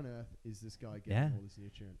 how on earth is this guy getting all these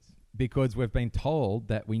nutrients? Because we've been told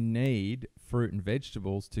that we need fruit and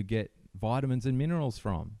vegetables to get vitamins and minerals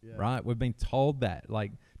from, right? We've been told that,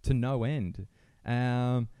 like, to no end.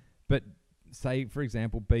 But say, for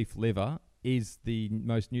example, beef liver is the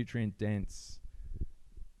most nutrient-dense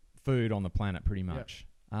food on the planet, pretty much.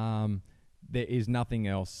 There is nothing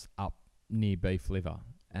else up near beef liver.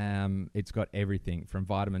 It's got everything from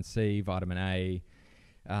vitamin C, vitamin A,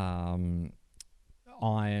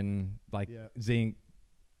 iron, zinc,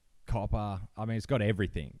 copper. I mean, it's got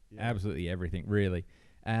everything, absolutely everything, really.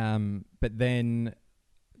 But then,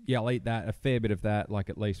 I'll eat that, a fair bit of that, like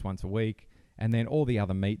at least once a week. And then all the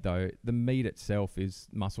other meat, though, the meat itself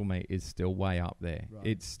muscle meat is still way up there.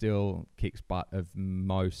 It still kicks butt of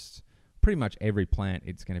pretty much every plant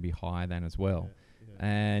it's going to be higher than as well.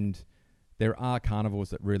 And there are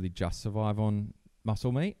carnivores that really just survive on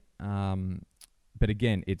muscle meat. But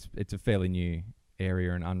again, it's a fairly new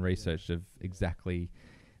area and unresearched of exactly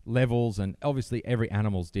levels. And obviously every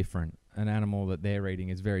animal's different. An animal that they're eating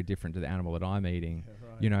is very different to the animal that I'm eating.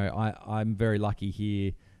 You know, I'm very lucky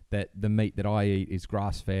here that the meat that I eat is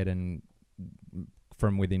grass-fed and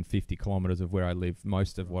from within 50 kilometers of where I live,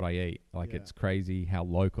 most of what I eat. Like, it's crazy how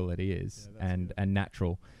local it is and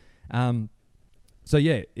natural. So,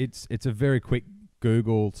 it's a very quick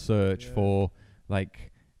Google search for,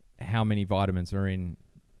 like, how many vitamins are in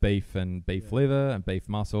beef and beef liver and beef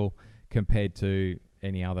muscle compared to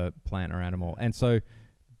any other plant or animal. And so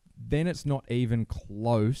then it's not even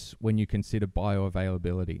close when you consider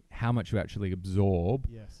bioavailability, how much you actually absorb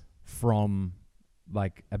from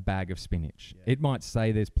like a bag of spinach. It might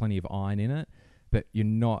say there's plenty of iron in it, but you're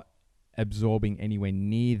not absorbing anywhere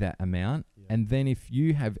near that amount. And then if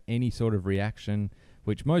you have any sort of reaction,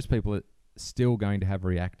 which most people are still going to have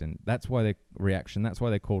that's why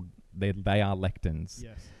they're called, they are lectins.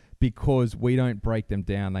 Because we don't break them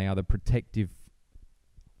down. They are the protective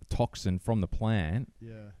toxin from the plant.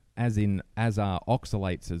 As are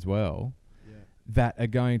oxalates as well, that are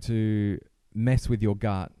going to mess with your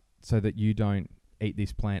gut so that you don't eat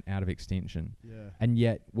this plant out of extinction. And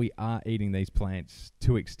yet we are eating these plants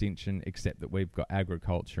to extinction, except that we've got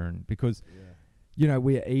agriculture. And because,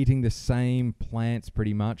 we're eating the same plants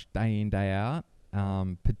pretty much day in, day out,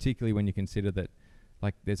 particularly when you consider that,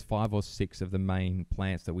 like, there's 5 or 6 of the main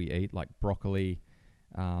plants that we eat, like broccoli,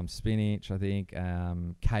 spinach, I think,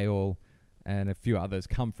 kale, and a few others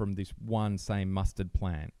come from this one same mustard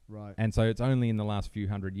plant. And so it's only in the last few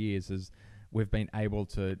hundred years as we've been able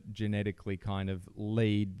to genetically kind of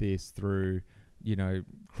lead this through,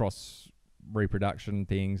 cross reproduction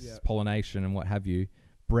things, pollination and what have you,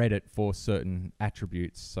 bred it for certain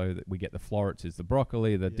attributes so that we get the florets is the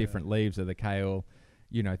broccoli, the different leaves of the kale,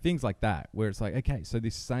 things like that, where it's like, okay, so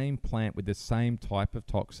this same plant with the same type of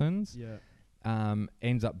toxins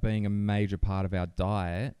ends up being a major part of our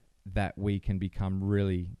diet that we can become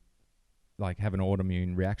really, like, have an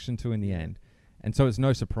autoimmune reaction to in the end. And so it's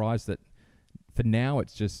no surprise that for now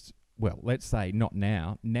it's just well, let's say not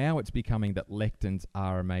now. Now it's becoming that lectins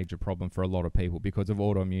are a major problem for a lot of people because of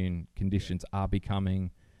autoimmune conditions are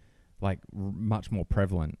becoming like much more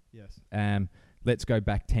prevalent. Yes. Let's go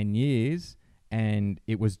back 10 years and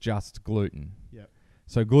it was just gluten. Yeah.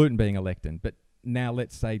 So gluten being a lectin. But now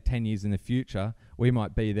let's say 10 years in the future, we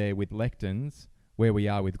might be there with lectins where we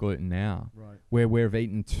are with gluten now. Right. Where we've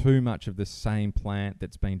eaten too much of the same plant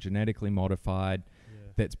that's been genetically modified,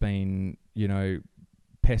 that's been,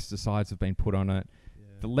 pesticides have been put on it. Yeah.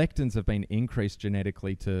 The lectins have been increased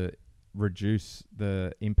genetically to reduce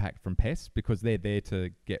the impact from pests because they're there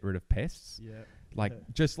to get rid of pests. Yeah.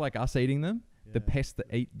 Just like us eating them, the pests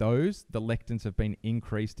that eat those, the lectins have been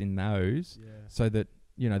increased in those so that,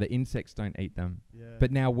 the insects don't eat them. Yeah.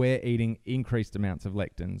 But now we're eating increased amounts of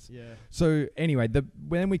lectins. Yeah. So anyway,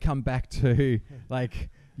 when we come back to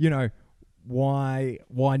why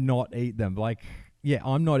not eat them?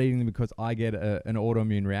 I'm not eating them because I get an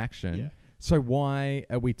autoimmune reaction. Yeah. So why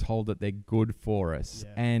are we told that they're good for us?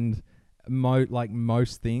 Yeah. And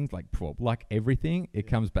most things, like everything, it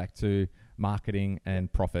comes back to marketing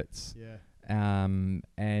and profits. Yeah. I'm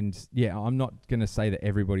not going to say that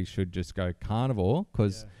everybody should just go carnivore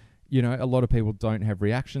because, a lot of people don't have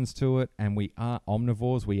reactions to it, and we are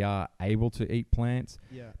omnivores. We are able to eat plants.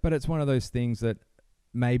 Yeah. But it's one of those things that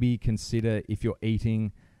maybe consider if you're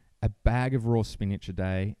eating a bag of raw spinach a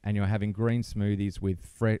day and you're having green smoothies with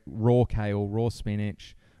raw kale, raw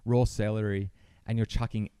spinach, raw celery, and you're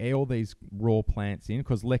chucking all these raw plants in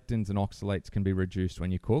because lectins and oxalates can be reduced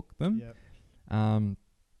when you cook them. Yep.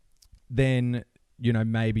 Then,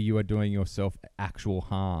 maybe you are doing yourself actual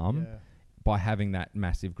harm by having that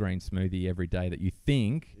massive green smoothie every day that you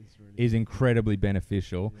think is incredibly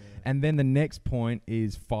beneficial. Yeah. And then the next point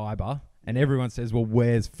is fiber. And everyone says, well,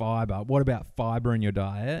 where's fiber? What about fiber in your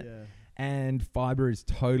diet? Yeah. And fiber is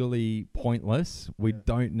totally pointless. We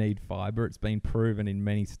don't need fiber. It's been proven in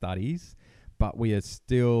many studies. But we are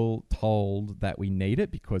still told that we need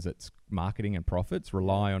it because it's marketing and profits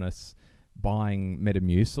rely on us buying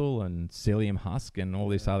Metamucil and psyllium husk and all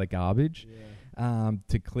this other garbage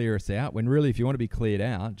to clear us out. When really, if you want to be cleared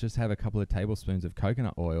out, just have a couple of tablespoons of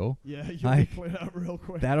coconut oil. Yeah, you'll be cleared out real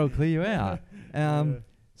quick. That'll clear you out.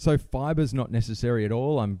 So fiber's not necessary at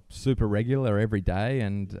all. I'm super regular every day,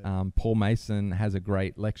 and Paul Mason has a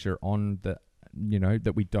great lecture on that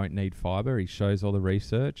we don't need fiber. He shows all the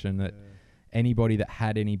research and that anybody that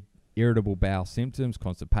had any irritable bowel symptoms,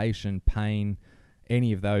 constipation, pain,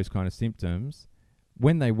 any of those kind of symptoms,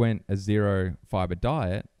 when they went a zero fiber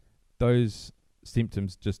diet, those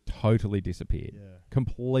symptoms just totally disappeared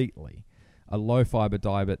completely. A low fiber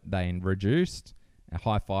diet, they reduced. A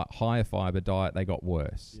higher fiber diet, they got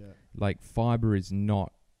worse. Yeah. Fiber is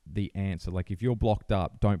not the answer. If you're blocked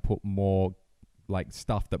up, don't put more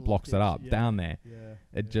stuff that blocks it up down there. Yeah.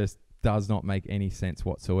 It just does not make any sense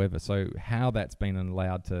whatsoever. So how that's been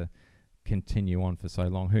allowed to continue on for so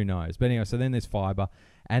long, who knows? But anyway, so then there's fiber,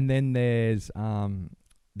 and then there's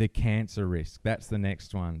the cancer risk. That's the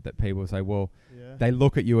next one that people say, well, they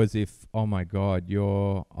look at you as if, oh my God,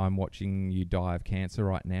 I'm watching you die of cancer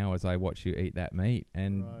right now as I watch you eat that meat.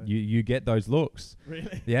 And you get those looks.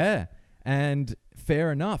 Really? Yeah. And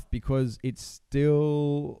fair enough, because it's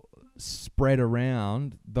still spread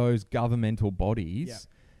around those governmental bodies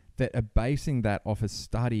that are basing that off a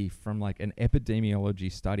study from an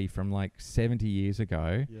epidemiology study from 70 years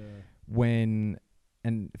ago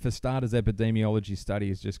and for starters, epidemiology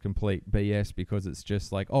study is just complete BS because it's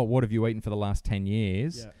just what have you eaten for the last 10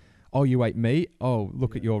 years? Yeah. Oh, you ate meat? Oh,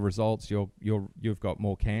 look at your results. You've got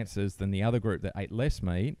more cancers than the other group that ate less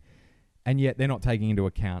meat. And yet they're not taking into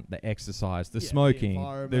account the exercise, the smoking,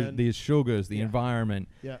 the sugars, the environment.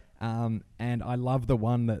 Yeah. And I love the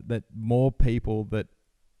one that more people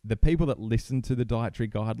the people that listen to the dietary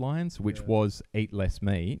guidelines, which was eat less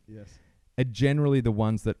meat, are generally the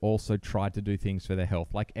ones that also try to do things for their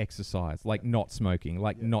health, like exercise, like not smoking,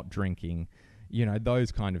 not drinking,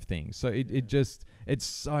 those kind of things. So it's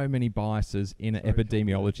so many biases in an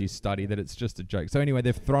epidemiology study that it's just a joke. So anyway, they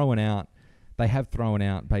have thrown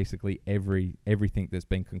out basically everything that's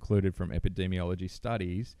been concluded from epidemiology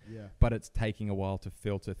studies, but it's taking a while to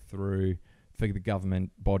filter through for the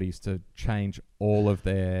government bodies to change all of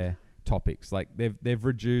their topics. They've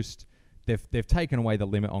reduced. They've taken away the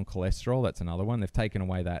limit on cholesterol. That's another one. They've taken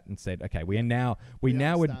away that and said, okay, we now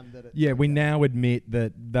admit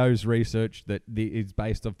that those research that is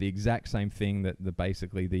based off the exact same thing that the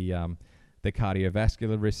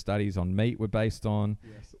cardiovascular risk studies on meat were based on.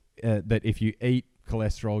 Yes. That if you eat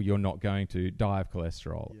cholesterol, you're not going to die of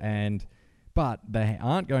cholesterol. Yeah. But they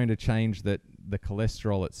aren't going to change that the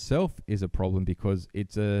cholesterol itself is a problem because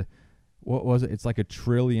it's what was it? It's like $1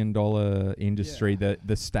 trillion industry,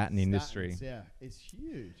 the statin industry. Yeah, it's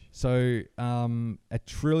huge. So $1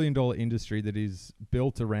 trillion industry that is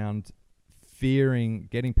built around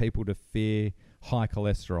getting people to fear high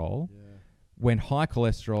cholesterol. Yeah. When high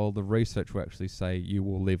cholesterol, the research will actually say you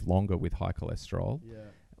will live longer with high cholesterol. Yeah.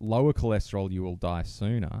 Lower cholesterol, you will die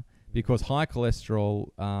sooner, because high cholesterol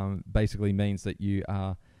basically means that you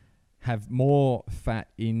have more fat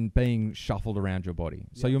in being shuffled around your body.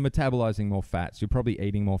 So you're metabolizing more fats. You're probably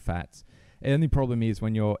eating more fats. The only problem is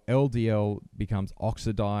when your LDL becomes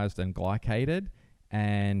oxidized and glycated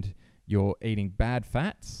and you're eating bad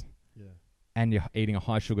fats and you're eating a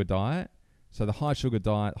high sugar diet. So the high sugar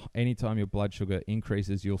diet, anytime your blood sugar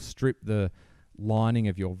increases, you'll strip the lining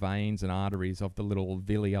of your veins and arteries of the little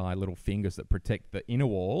villi, little fingers that protect the inner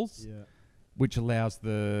walls, which allows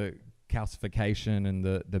the calcification and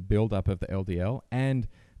the buildup of the LDL. And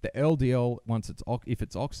the LDL, if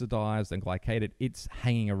it's oxidized and glycated, it's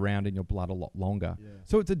hanging around in your blood a lot longer.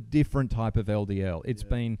 So it's a different type of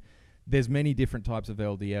LDL. There's many different types of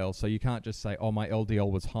LDL, so you can't just say, oh, my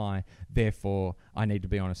LDL was high, therefore I need to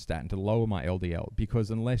be on a statin to lower my LDL, because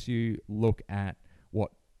unless you look at what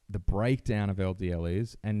the breakdown of LDL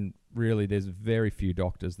is, and really there's very few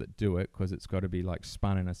doctors that do it, because it's got to be like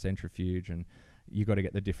spun in a centrifuge and you got to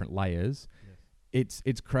get the different layers. It's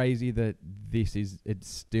crazy that it's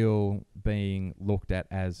still being looked at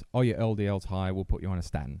as, oh, your LDL's high, we'll put you on a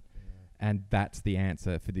statin. And that's the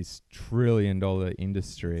answer for this $1 trillion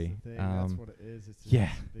industry. That's what it is. It's a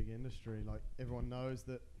big industry. Like, everyone knows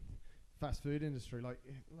that fast food industry, like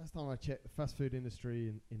last time I checked, the fast food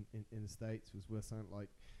industry in the States was worth something like,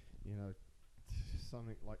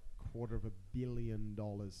 something like $250 million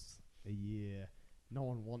a year. No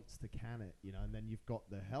one wants to can it, and then you've got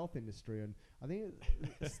the health industry. And I think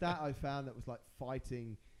the stat I found that was like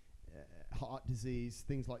fighting heart disease,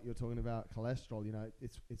 things like you're talking about, cholesterol,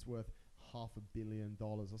 it's worth $500 million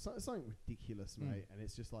or something ridiculous, mate. And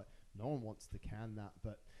it's just like, no one wants to can that.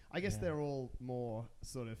 But I guess they're all more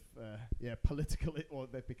sort of, political, or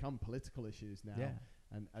they've become political issues now.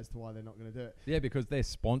 And as to why they're not going to do it. Yeah, because they're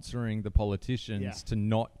sponsoring the politicians to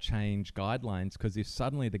not change guidelines. Because if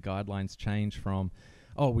suddenly the guidelines change from,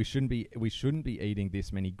 oh, we shouldn't be eating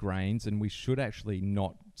this many grains, and we should actually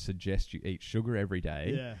not suggest you eat sugar every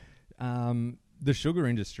day. The sugar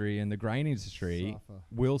industry and the grain industry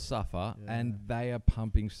will suffer, and they are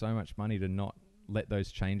pumping so much money to not let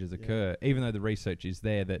those changes occur, even though the research is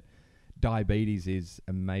there that diabetes is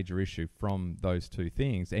a major issue from those two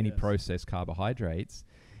things, any processed carbohydrates.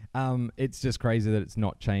 It's just crazy that it's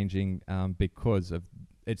not changing because of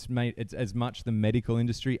it's as much the medical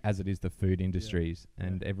industry as it is the food industries,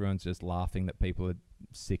 and everyone's just laughing that people are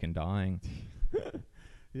sick and dying.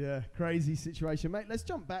 Yeah, crazy situation, mate. Let's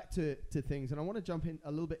jump back to things, and I want to jump in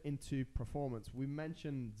a little bit into performance. We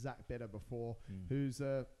mentioned Zach Better before, who's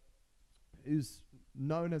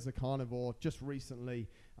known as a carnivore just recently.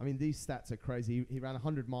 I mean, these stats are crazy. He ran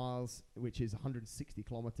 100 miles, which is 160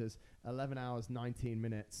 kilometers, 11 hours, 19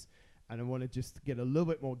 minutes. And I want to just get a little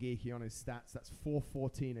bit more geeky on his stats. That's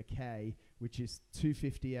 4:14 a K, which is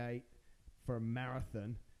 2:58 for a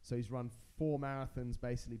marathon. So he's run 4 marathons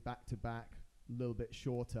basically back to back, a little bit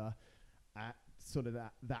shorter at sort of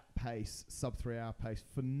that pace, sub 3 hour pace.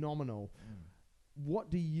 Phenomenal. What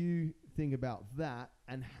do you think about that,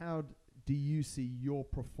 and how do you see your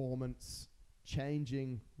performance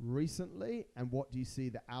changing recently, and what do you see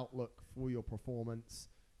the outlook for your performance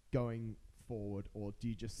going forward, or do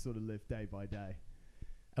you just sort of live day by day?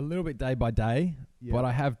 A little bit day by day, but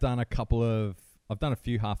I have done I've done a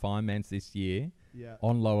few half Ironmans this year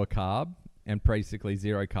on lower carb and basically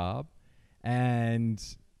zero carb, and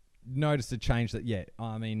noticed a change that,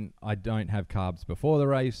 I mean, I don't have carbs before the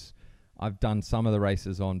race. I've done some of the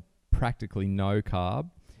races on practically no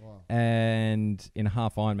carb. Wow. And in a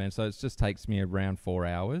half Ironman, so it just takes me around 4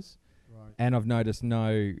 hours, and I've noticed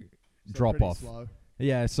no drop off. Slow.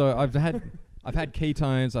 Yeah, so I've had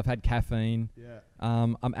ketones, I've had caffeine.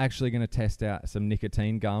 I'm actually going to test out some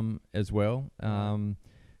nicotine gum as well,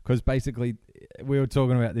 because basically we were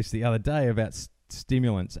talking about this the other day about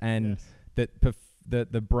stimulants, and that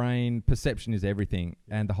the brain perception is everything,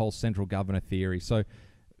 and the whole central governor theory. So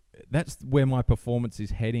that's where my performance is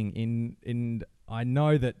heading in. I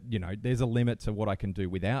know that, there's a limit to what I can do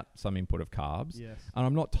without some input of carbs. Yes. And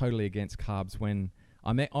I'm not totally against carbs when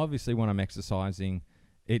I'm exercising,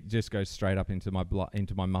 it just goes straight up into my blood,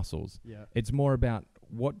 into my muscles. Yeah. It's more about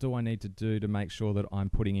what do I need to do to make sure that I'm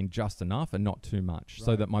putting in just enough and not too much,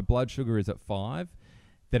 so that my blood sugar is at 5,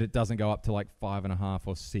 that it doesn't go up to like 5.5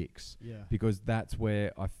 or 6. Yeah. Because that's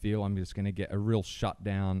where I feel I'm just going to get a real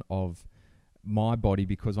shutdown of my body,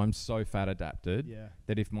 because I'm so fat adapted, Yeah.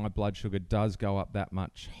 that if my blood sugar does go up that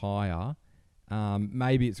much higher,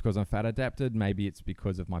 maybe it's because I'm fat adapted, maybe it's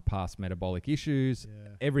because of my past metabolic issues,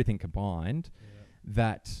 everything combined,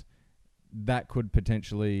 that could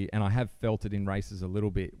potentially, and I have felt it in races a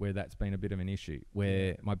little bit where that's been a bit of an issue,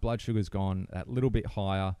 where my blood sugar's gone that little bit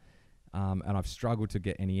higher, and I've struggled to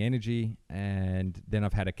get any energy, and then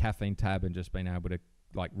I've had a caffeine tab and just been able to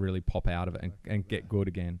like really pop out of it and get good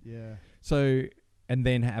again. Yeah. So, and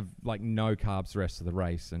then have like no carbs the rest of the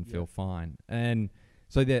race and feel fine. And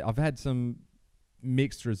so there, I've had some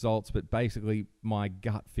mixed results, but basically my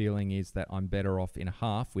gut feeling is that I'm better off in a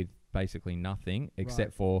half with basically nothing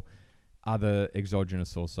except for other exogenous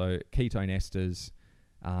sources. So ketone esters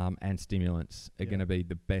and stimulants are going to be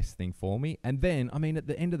the best thing for me. And then, I mean, at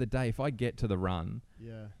the end of the day, if I get to the run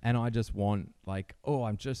and I just want like,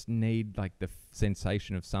 I just need like the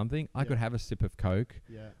sensation of something, I could have a sip of Coke,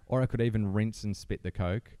 or I could even rinse and spit the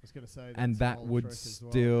Coke. I was going to say, and that would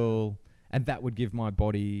still, and that would give my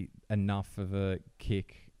body enough of a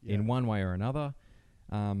kick in one way or another.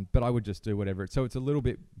 But I would just do whatever. So it's a little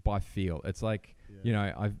bit by feel. It's like,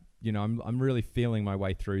 I'm really feeling my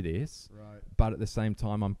way through this, but at the same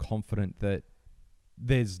time, I'm confident that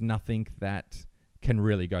there's nothing that can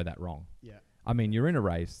really go that wrong. Yeah. I mean, you're in a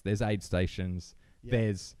race. There's aid stations.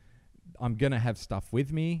 I'm going to have stuff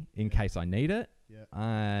with me in case I need it. Yeah.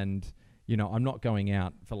 And, I'm not going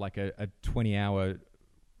out for like a 20-hour,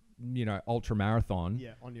 ultra marathon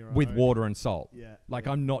with water and salt. Yeah. Like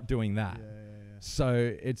I'm not doing that.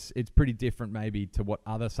 So it's pretty different maybe to what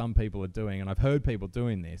some people are doing. And I've heard people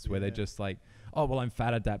doing this where they're just like, oh, well, I'm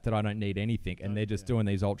fat adapted, I don't need anything. And they're just doing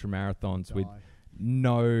these ultra marathons with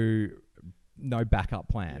no backup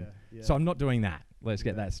plan. So I'm not doing that. Let's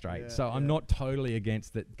get that straight. So I'm not totally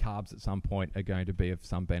against that carbs at some point are going to be of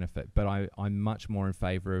some benefit. But I'm much more in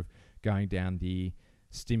favor of going down the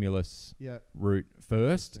stimulus route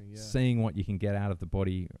first, seeing what you can get out of the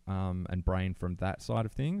body and brain from that side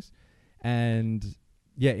of things. And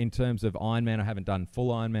in terms of Ironman, I haven't done full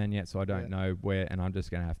Ironman yet, so I don't know where, and I'm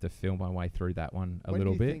just going to have to feel my way through that one a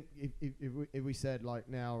little bit. If we said like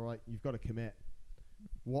now, right, you've got to commit,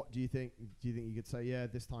 what do you think? Do you think you could say,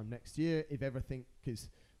 this time next year, if everything, because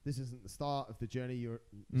this isn't the start of the journey, you're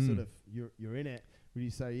in it, would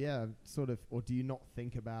you say, or do you not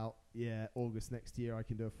think about, August next year I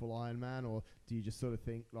can do a full Ironman, or do you just sort of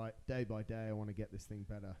think like day by day, I want to get this thing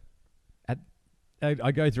better?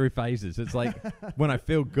 I go through phases. It's like when I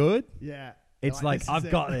feel good, it's like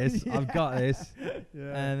I've got this.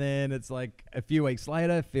 And then it's like a few weeks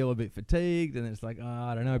later, feel a bit fatigued, and it's like,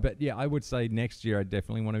 I don't know. But I would say next year I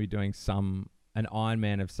definitely want to be doing an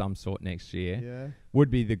Ironman of some sort next year.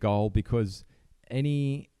 Would be the goal, because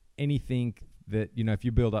anything that, if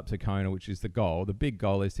you build up to Kona, which is the goal, the big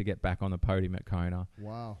goal is to get back on the podium at Kona.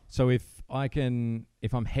 Wow. So if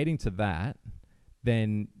I'm heading to that,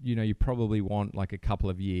 then, you probably want like a couple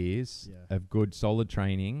of years of good, solid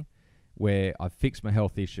training where I've fixed my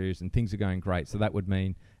health issues and things are going great. So that would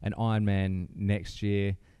mean an Ironman next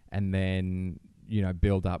year, and then,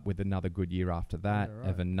 build up with another good year after that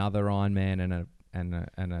of another Ironman and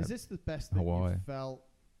a Is this the best that you've felt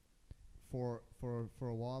for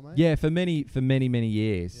a while, mate? Yeah, for many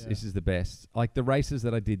years, this is the best. Like the races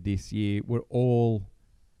that I did this year were all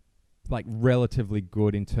like relatively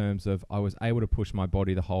good in terms of I was able to push my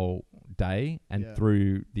body the whole day and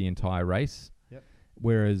through the entire race. Yep.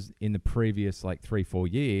 Whereas in the previous like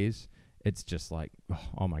 3-4 years, it's just like,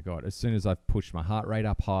 oh my God, as soon as I've pushed my heart rate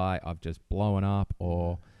up high, I've just blown up,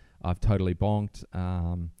 or I've totally bonked.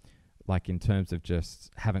 Like in terms of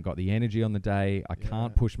just haven't got the energy on the day. I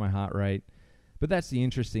can't push my heart rate. But that's the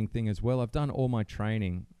interesting thing as well. I've done all my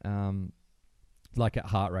training, like at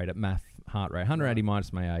heart rate, at math heart rate, 180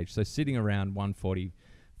 minus my age. So sitting around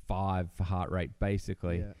 145 for heart rate,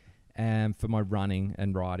 basically, and for my running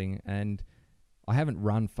and riding. And I haven't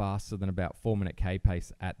run faster than about 4-minute K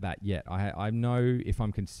pace at that yet. I know if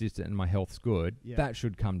I'm consistent and my health's good, that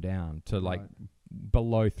should come down to like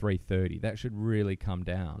below 330. That should really come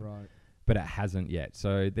down. Right. But it hasn't yet.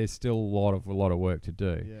 So there's still a lot of work to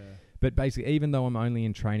do. Yeah. But basically, even though I'm only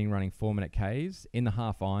in training running 4-minute Ks, in the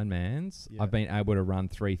half Ironmans, I've been able to run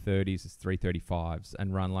 330s, 335s,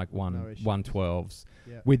 and run like 112s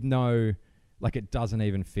with no, like it doesn't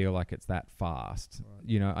even feel like it's that fast.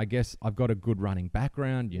 Right. I guess I've got a good running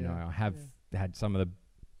background. I have had some of the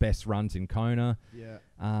best runs in Kona. Yeah.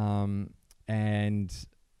 And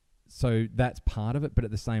so that's part of it. But at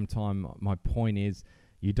the same time, my point is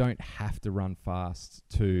you don't have to run fast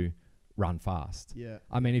to run fast. Yeah.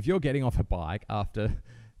 I mean, if you're getting off a bike after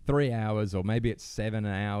 3 hours, or maybe it's 7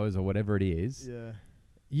 hours or whatever it is,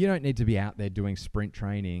 you don't need to be out there doing sprint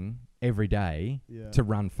training every day to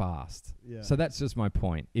run fast. Yeah. So that's just my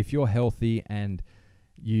point. If you're healthy and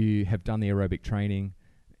you have done the aerobic training,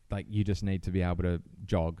 like you just need to be able to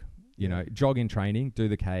jog. You know, jog in training, do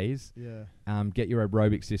the Ks, get your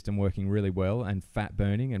aerobic system working really well and fat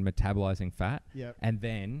burning and metabolizing fat. Yep. And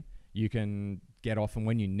then you can get off, and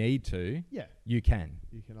when you need to, you can.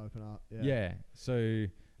 You can open up. Yeah. So,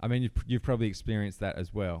 I mean, you've probably experienced that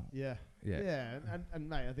as well. Yeah. And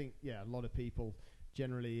mate, I think, a lot of people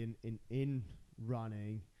generally in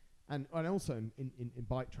running and also in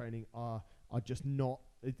bike training are just not,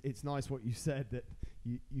 it's nice what you said, that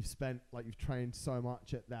you've spent, like, you've trained so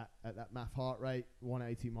much at that MAF heart rate,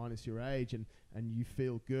 180 minus your age, and you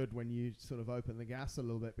feel good when you sort of open the gas a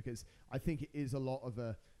little bit, because I think it is I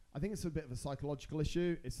think it's a bit of a psychological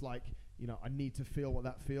issue. It's like, I need to feel what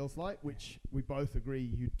that feels like, which we both agree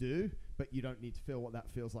you do, but you don't need to feel what that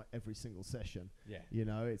feels like every single session. Yeah.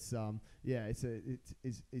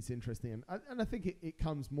 It's interesting. And I think it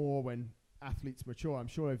comes more when athletes mature. I'm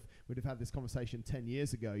sure if we'd have had this conversation 10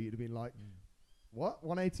 years ago, you'd have been like, what?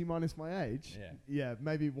 180 minus my age? Yeah,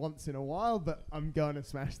 maybe once in a while, but I'm going to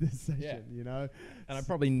smash this session, And I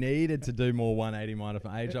probably needed to do more 180 minus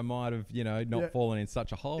my age. I might have, not fallen in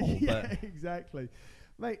such a hole. But exactly.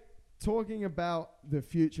 Mate, talking about the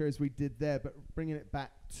future as we did there, but bringing it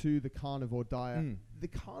back to the carnivore diet. The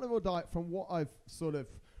carnivore diet, from what I've sort of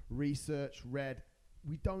researched, read,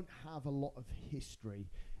 we don't have a lot of history.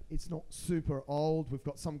 It's not super old. We've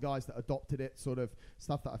got some guys that adopted it, sort of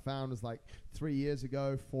stuff that I found was like 3 years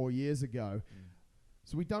ago, 4 years ago.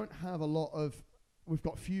 So we don't have a lot of, we've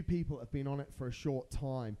got few people that have been on it for a short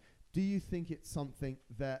time. Do you think it's something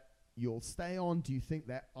that you'll stay on? Do you think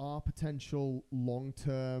there are potential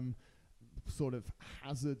long-term sort of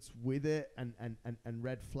hazards with it and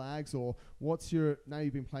red flags? Or what's your, now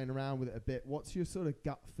you've been playing around with it a bit, what's your sort of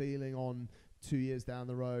gut feeling on 2 years down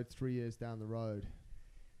the road, 3 years down the road?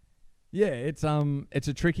 Yeah, it's a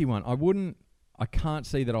tricky one. I can't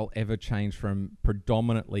see that I'll ever change from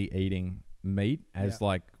predominantly eating meat as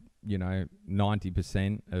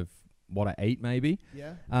 90% of what I eat, maybe.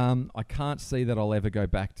 Yeah. I can't see that I'll ever go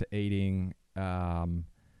back to eating,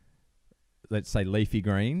 let's say, leafy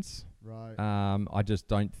greens. Right. I just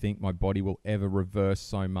don't think my body will ever reverse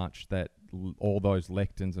so much that all those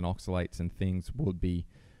lectins and oxalates and things would be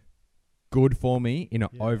good for me in an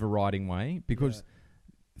overriding way, because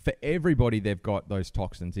for everybody, they've got those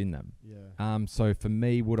toxins in them. Yeah. So for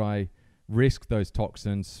me, would I risk those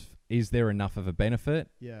toxins? Is there enough of a benefit?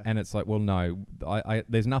 Yeah. And it's like, well, no,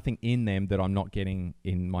 there's nothing in them that I'm not getting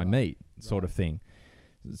in my meat, sort of thing.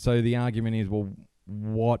 So the argument is, well,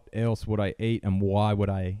 what else would I eat, and why would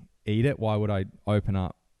I eat it? Why would I open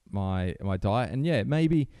up my diet? And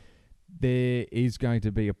maybe there is going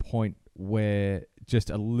to be a point where just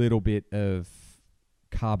a little bit of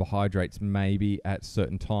carbohydrates, maybe at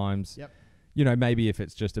certain times. Maybe if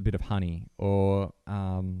it's just a bit of honey, or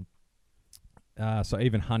so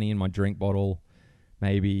even honey in my drink bottle,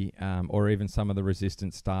 maybe, or even some of the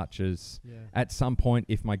resistant starches. At some point,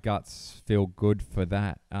 if my guts feel good for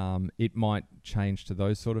that, it might change to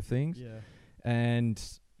those sort of things. And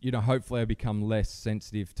hopefully I become less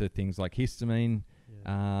sensitive to things like histamine.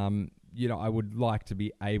 I would like to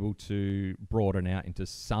be able to broaden out into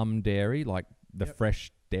some dairy, like the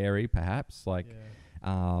fresh dairy, perhaps, like,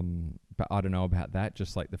 but I don't know about that.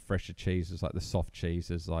 Just like the fresher cheeses, like the soft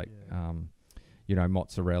cheeses, like,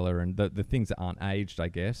 mozzarella and the things that aren't aged, I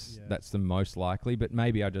guess. That's the most likely, but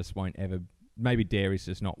maybe I just won't ever, maybe dairy's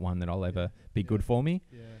just not one that I'll ever be good for me.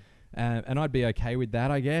 And I'd be okay with that,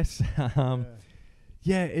 I guess.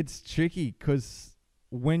 It's tricky, because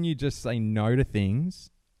when you just say no to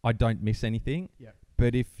things, I don't miss anything.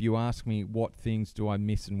 But if you ask me what things do I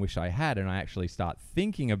miss and wish I had, and I actually start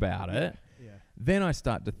thinking about it, then I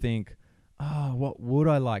start to think, what would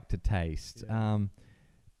I like to taste?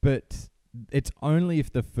 But it's only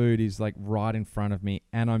if the food is like right in front of me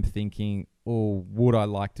and I'm thinking, would I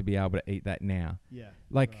like to be able to eat that now?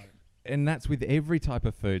 And that's with every type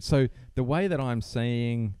of food. So the way that I'm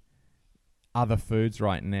seeing other foods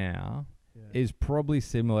right now is probably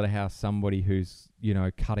similar to how somebody who's,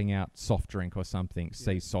 cutting out soft drink or something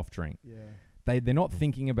sees soft drink. They're not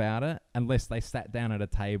thinking about it unless they sat down at a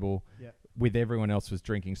table with everyone else was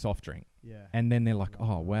drinking soft drink. And then they're like,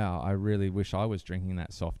 oh, wow, I really wish I was drinking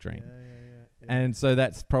that soft drink. And so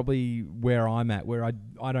that's probably where I'm at, where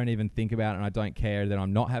I don't even think about it, and I don't care that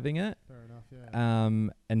I'm not having it. Fair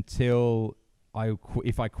enough, until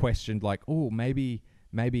if I questioned, like, maybe,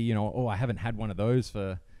 I haven't had one of those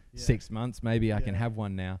for 6 months. Maybe I can have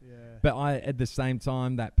one now. But at the same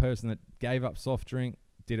time, that person that gave up soft drink,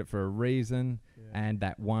 did it for a reason, and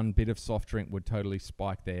that one bit of soft drink would totally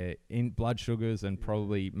spike their blood sugars and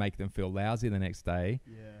probably make them feel lousy the next day.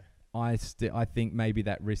 I think maybe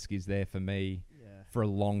that risk is there for me for a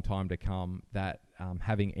long time to come, that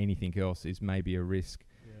having anything else is maybe a risk.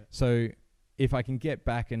 So if I can get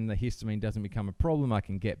back and the histamine doesn't become a problem, I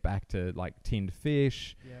can get back to like tinned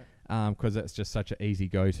fish, because it's just such an easy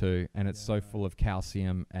go-to, and it's so full of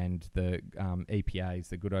calcium and the EPAs,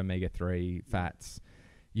 the good omega-3 fats.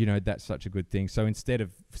 You know, that's such a good thing. So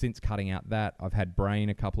since cutting out that, I've had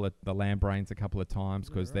the lamb brains a couple of times,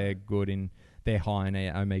 because they're high in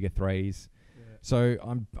omega-3s. So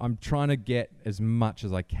I'm trying to get as much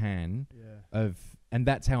as I can and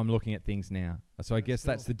that's how I'm looking at things now. So I guess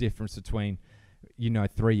that's the difference between,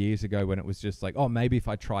 3 years ago when it was just like, oh, maybe if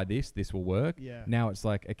I try this will work. Now it's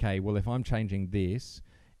like, okay, well, if I'm changing this,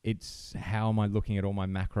 it's how am I looking at all my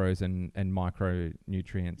macros and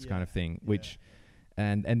micronutrients kind of thing, which,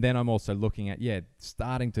 and then I'm also looking at,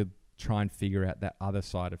 starting to try and figure out that other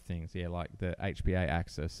side of things. Like the HPA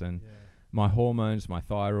axis and my hormones, my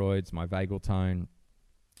thyroids, my vagal tone,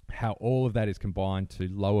 how all of that is combined to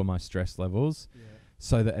lower my stress levels,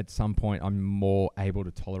 so that at some point I'm more able to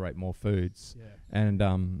tolerate more foods. And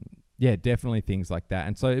definitely things like that.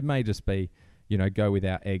 And so it may just be, go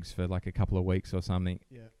without eggs for like a couple of weeks or something.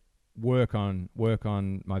 Work on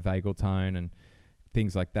my vagal tone and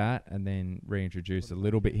things like that, and then reintroduce a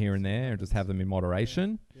little bit here and there, and just have them in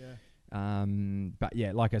moderation. But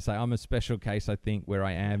like I say, I'm a special case, I think, where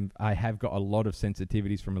I have got a lot of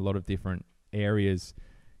sensitivities from a lot of different areas,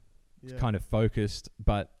 kind of focused,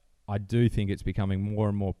 but I do think it's becoming more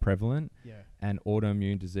and more prevalent, and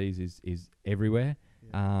autoimmune disease is everywhere.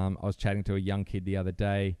 I was chatting to a young kid the other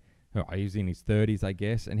day, he's in his 30s, I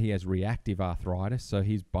guess, and he has reactive arthritis, so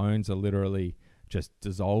his bones are literally just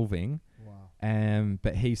dissolving.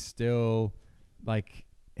 But he's still, like,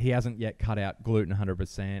 he hasn't yet cut out gluten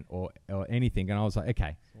 100% or anything. And I was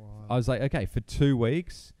like, okay, for 2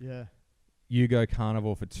 weeks, you go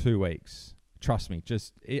carnivore for 2 weeks. Trust me,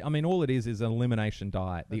 all it is an elimination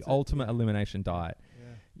diet, the ultimate elimination diet.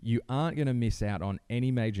 You aren't going to miss out on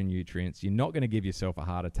any major nutrients. You're not going to give yourself a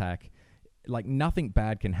heart attack. Like, nothing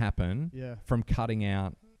bad can happen from cutting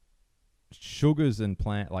out sugars and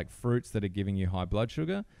like fruits that are giving you high blood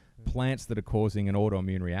sugar, plants that are causing an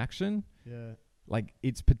autoimmune reaction. Like,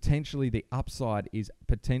 it's potentially, the upside is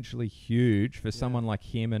potentially huge for someone like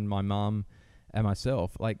him and my mum and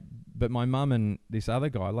myself. Like, but my mum and this other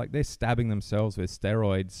guy, like, they're stabbing themselves with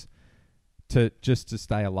steroids to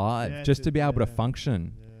stay alive, to be able to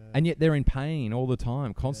function. And yet they're in pain all the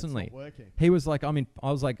time, constantly. It's not working. He was like, I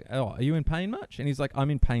was like, oh, are you in pain much? And he's like,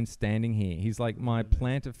 I'm in pain standing here. He's like, my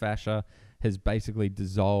plantar fascia has basically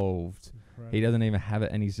dissolved. Incredible. He doesn't even have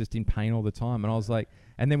it, and he's just in pain all the time. And I was like,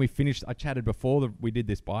 and then we finished, I chatted before we did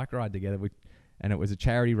this bike ride together, and it was a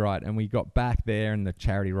charity ride, and we got back there, and the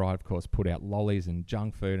charity ride, of course, put out lollies and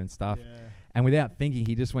junk food and stuff. And without thinking,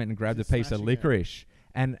 he just went and grabbed a piece of licorice.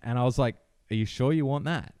 And I was like, are you sure you want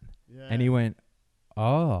that? And he went,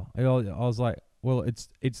 oh. I was like, well,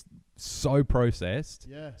 it's so processed,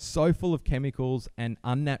 so full of chemicals and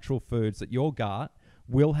unnatural foods that your gut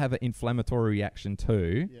will have an inflammatory reaction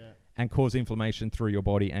to, and cause inflammation through your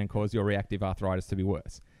body and cause your reactive arthritis to be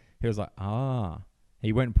worse. He was like,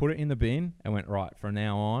 He went and put it in the bin and went, right, from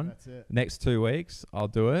now on, next 2 weeks, I'll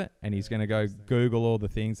do it. And he's going to go Google all the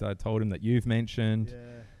things that I told him that you've mentioned.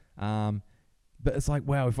 But it's like,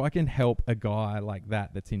 wow, if I can help a guy like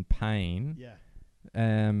that that's in pain,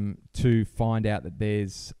 to find out that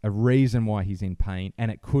there's a reason why he's in pain, and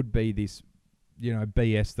it could be this,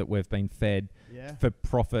 BS that we've been fed for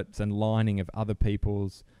profits and lining of other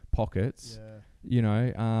people's pockets.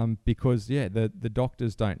 Because the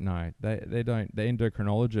doctors don't know. They don't. The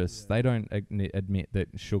endocrinologists, they don't admit that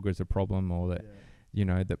sugar's a problem, or that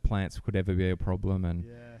that plants could ever be a problem. And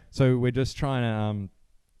so we're just trying to.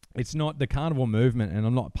 It's not the carnivore movement, and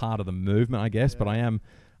I'm not part of the movement, I guess, but I'm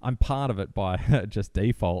part of it by just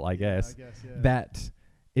default, I guess. That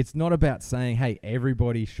it's not about saying, hey,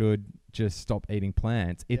 everybody should just stop eating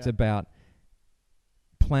plants. It's about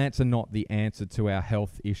plants are not the answer to our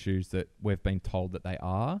health issues that we've been told that they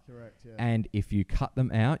are. Correct, And if you cut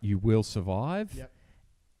them out, you will survive.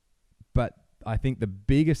 But I think the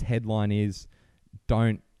biggest headline is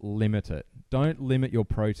don't limit it. Don't limit your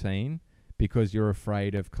protein because you're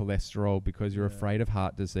afraid of cholesterol, because you're afraid of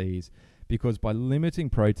heart disease. Because by limiting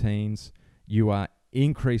proteins, you are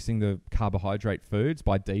increasing the carbohydrate foods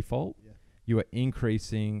by default. You are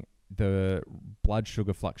increasing the blood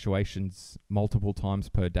sugar fluctuations multiple times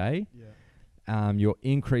per day. You're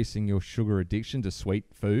increasing your sugar addiction to sweet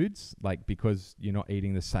foods, like because you're not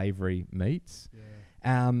eating the savory meats.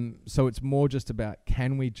 So it's more just about,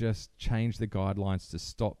 can we just change the guidelines to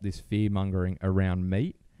stop this fear mongering around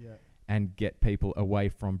meat and get people away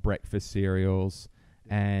from breakfast cereals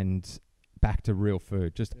and back to real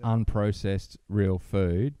food, just unprocessed real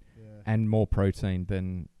food and more protein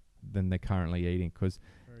than they're currently eating. Because,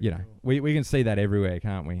 you know, we can see that everywhere,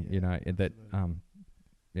 can't we? You know, that,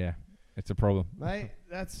 it's a problem. Mate,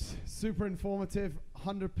 that's super informative.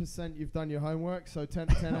 100% you've done your homework. So 10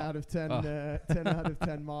 out of 10, 10 out of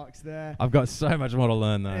 10 marks there. I've got so much more to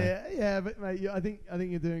learn though. Yeah, but mate, I think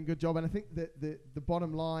you're doing a good job. And I think that the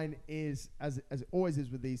bottom line is, as it always is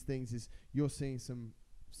with these things, is you're seeing some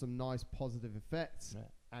nice positive effects,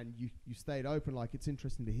 and you stayed open. Like, it's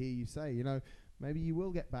interesting to hear you say, you know, maybe you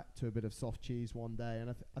will get back to a bit of soft cheese one day.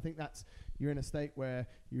 And I think that's, you're in a state where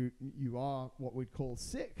you are what we'd call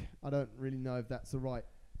sick. I don't really know if that's the right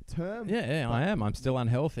term. Yeah, I am. I'm still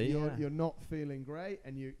unhealthy. You're not feeling great,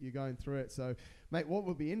 and you're going through it. So, mate, what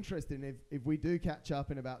would be interesting if we do catch up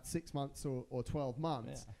in about 6 months or 12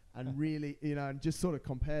 months and really, you know, and just sort of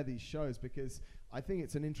compare these shows, because I think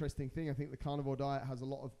it's an interesting thing. I think the Carnivore Diet has a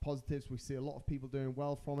lot of positives. We see a lot of people doing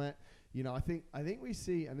well from it. You know, I think we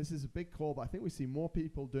see, and this is a big call, but I think we see more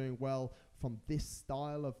people doing well from this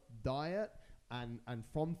style of diet and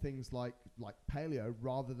from things like paleo,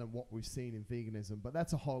 rather than what we've seen in veganism. But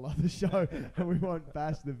that's a whole other show, and we won't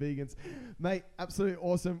bash the vegans. Mate, absolutely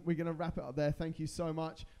awesome. We're going to wrap it up there. Thank you so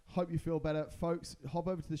much. Hope you feel better. Folks, hop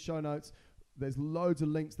over to the show notes. There's loads of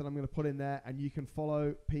links that I'm going to put in there, and you can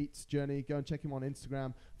follow Pete's journey. Go and check him on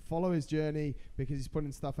Instagram. Follow his journey, because he's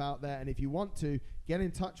putting stuff out there. And if you want to get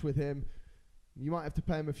in touch with him, you might have to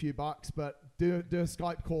pay him a few bucks, but do a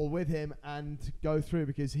Skype call with him and go through,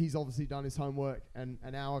 because he's obviously done his homework, and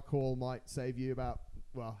an hour call might save you about,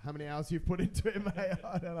 well, how many hours you've put into it, mate?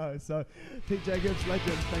 I don't know. So, Pete Jacobs,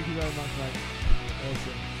 legend. Thank you very much, mate.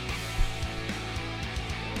 Awesome.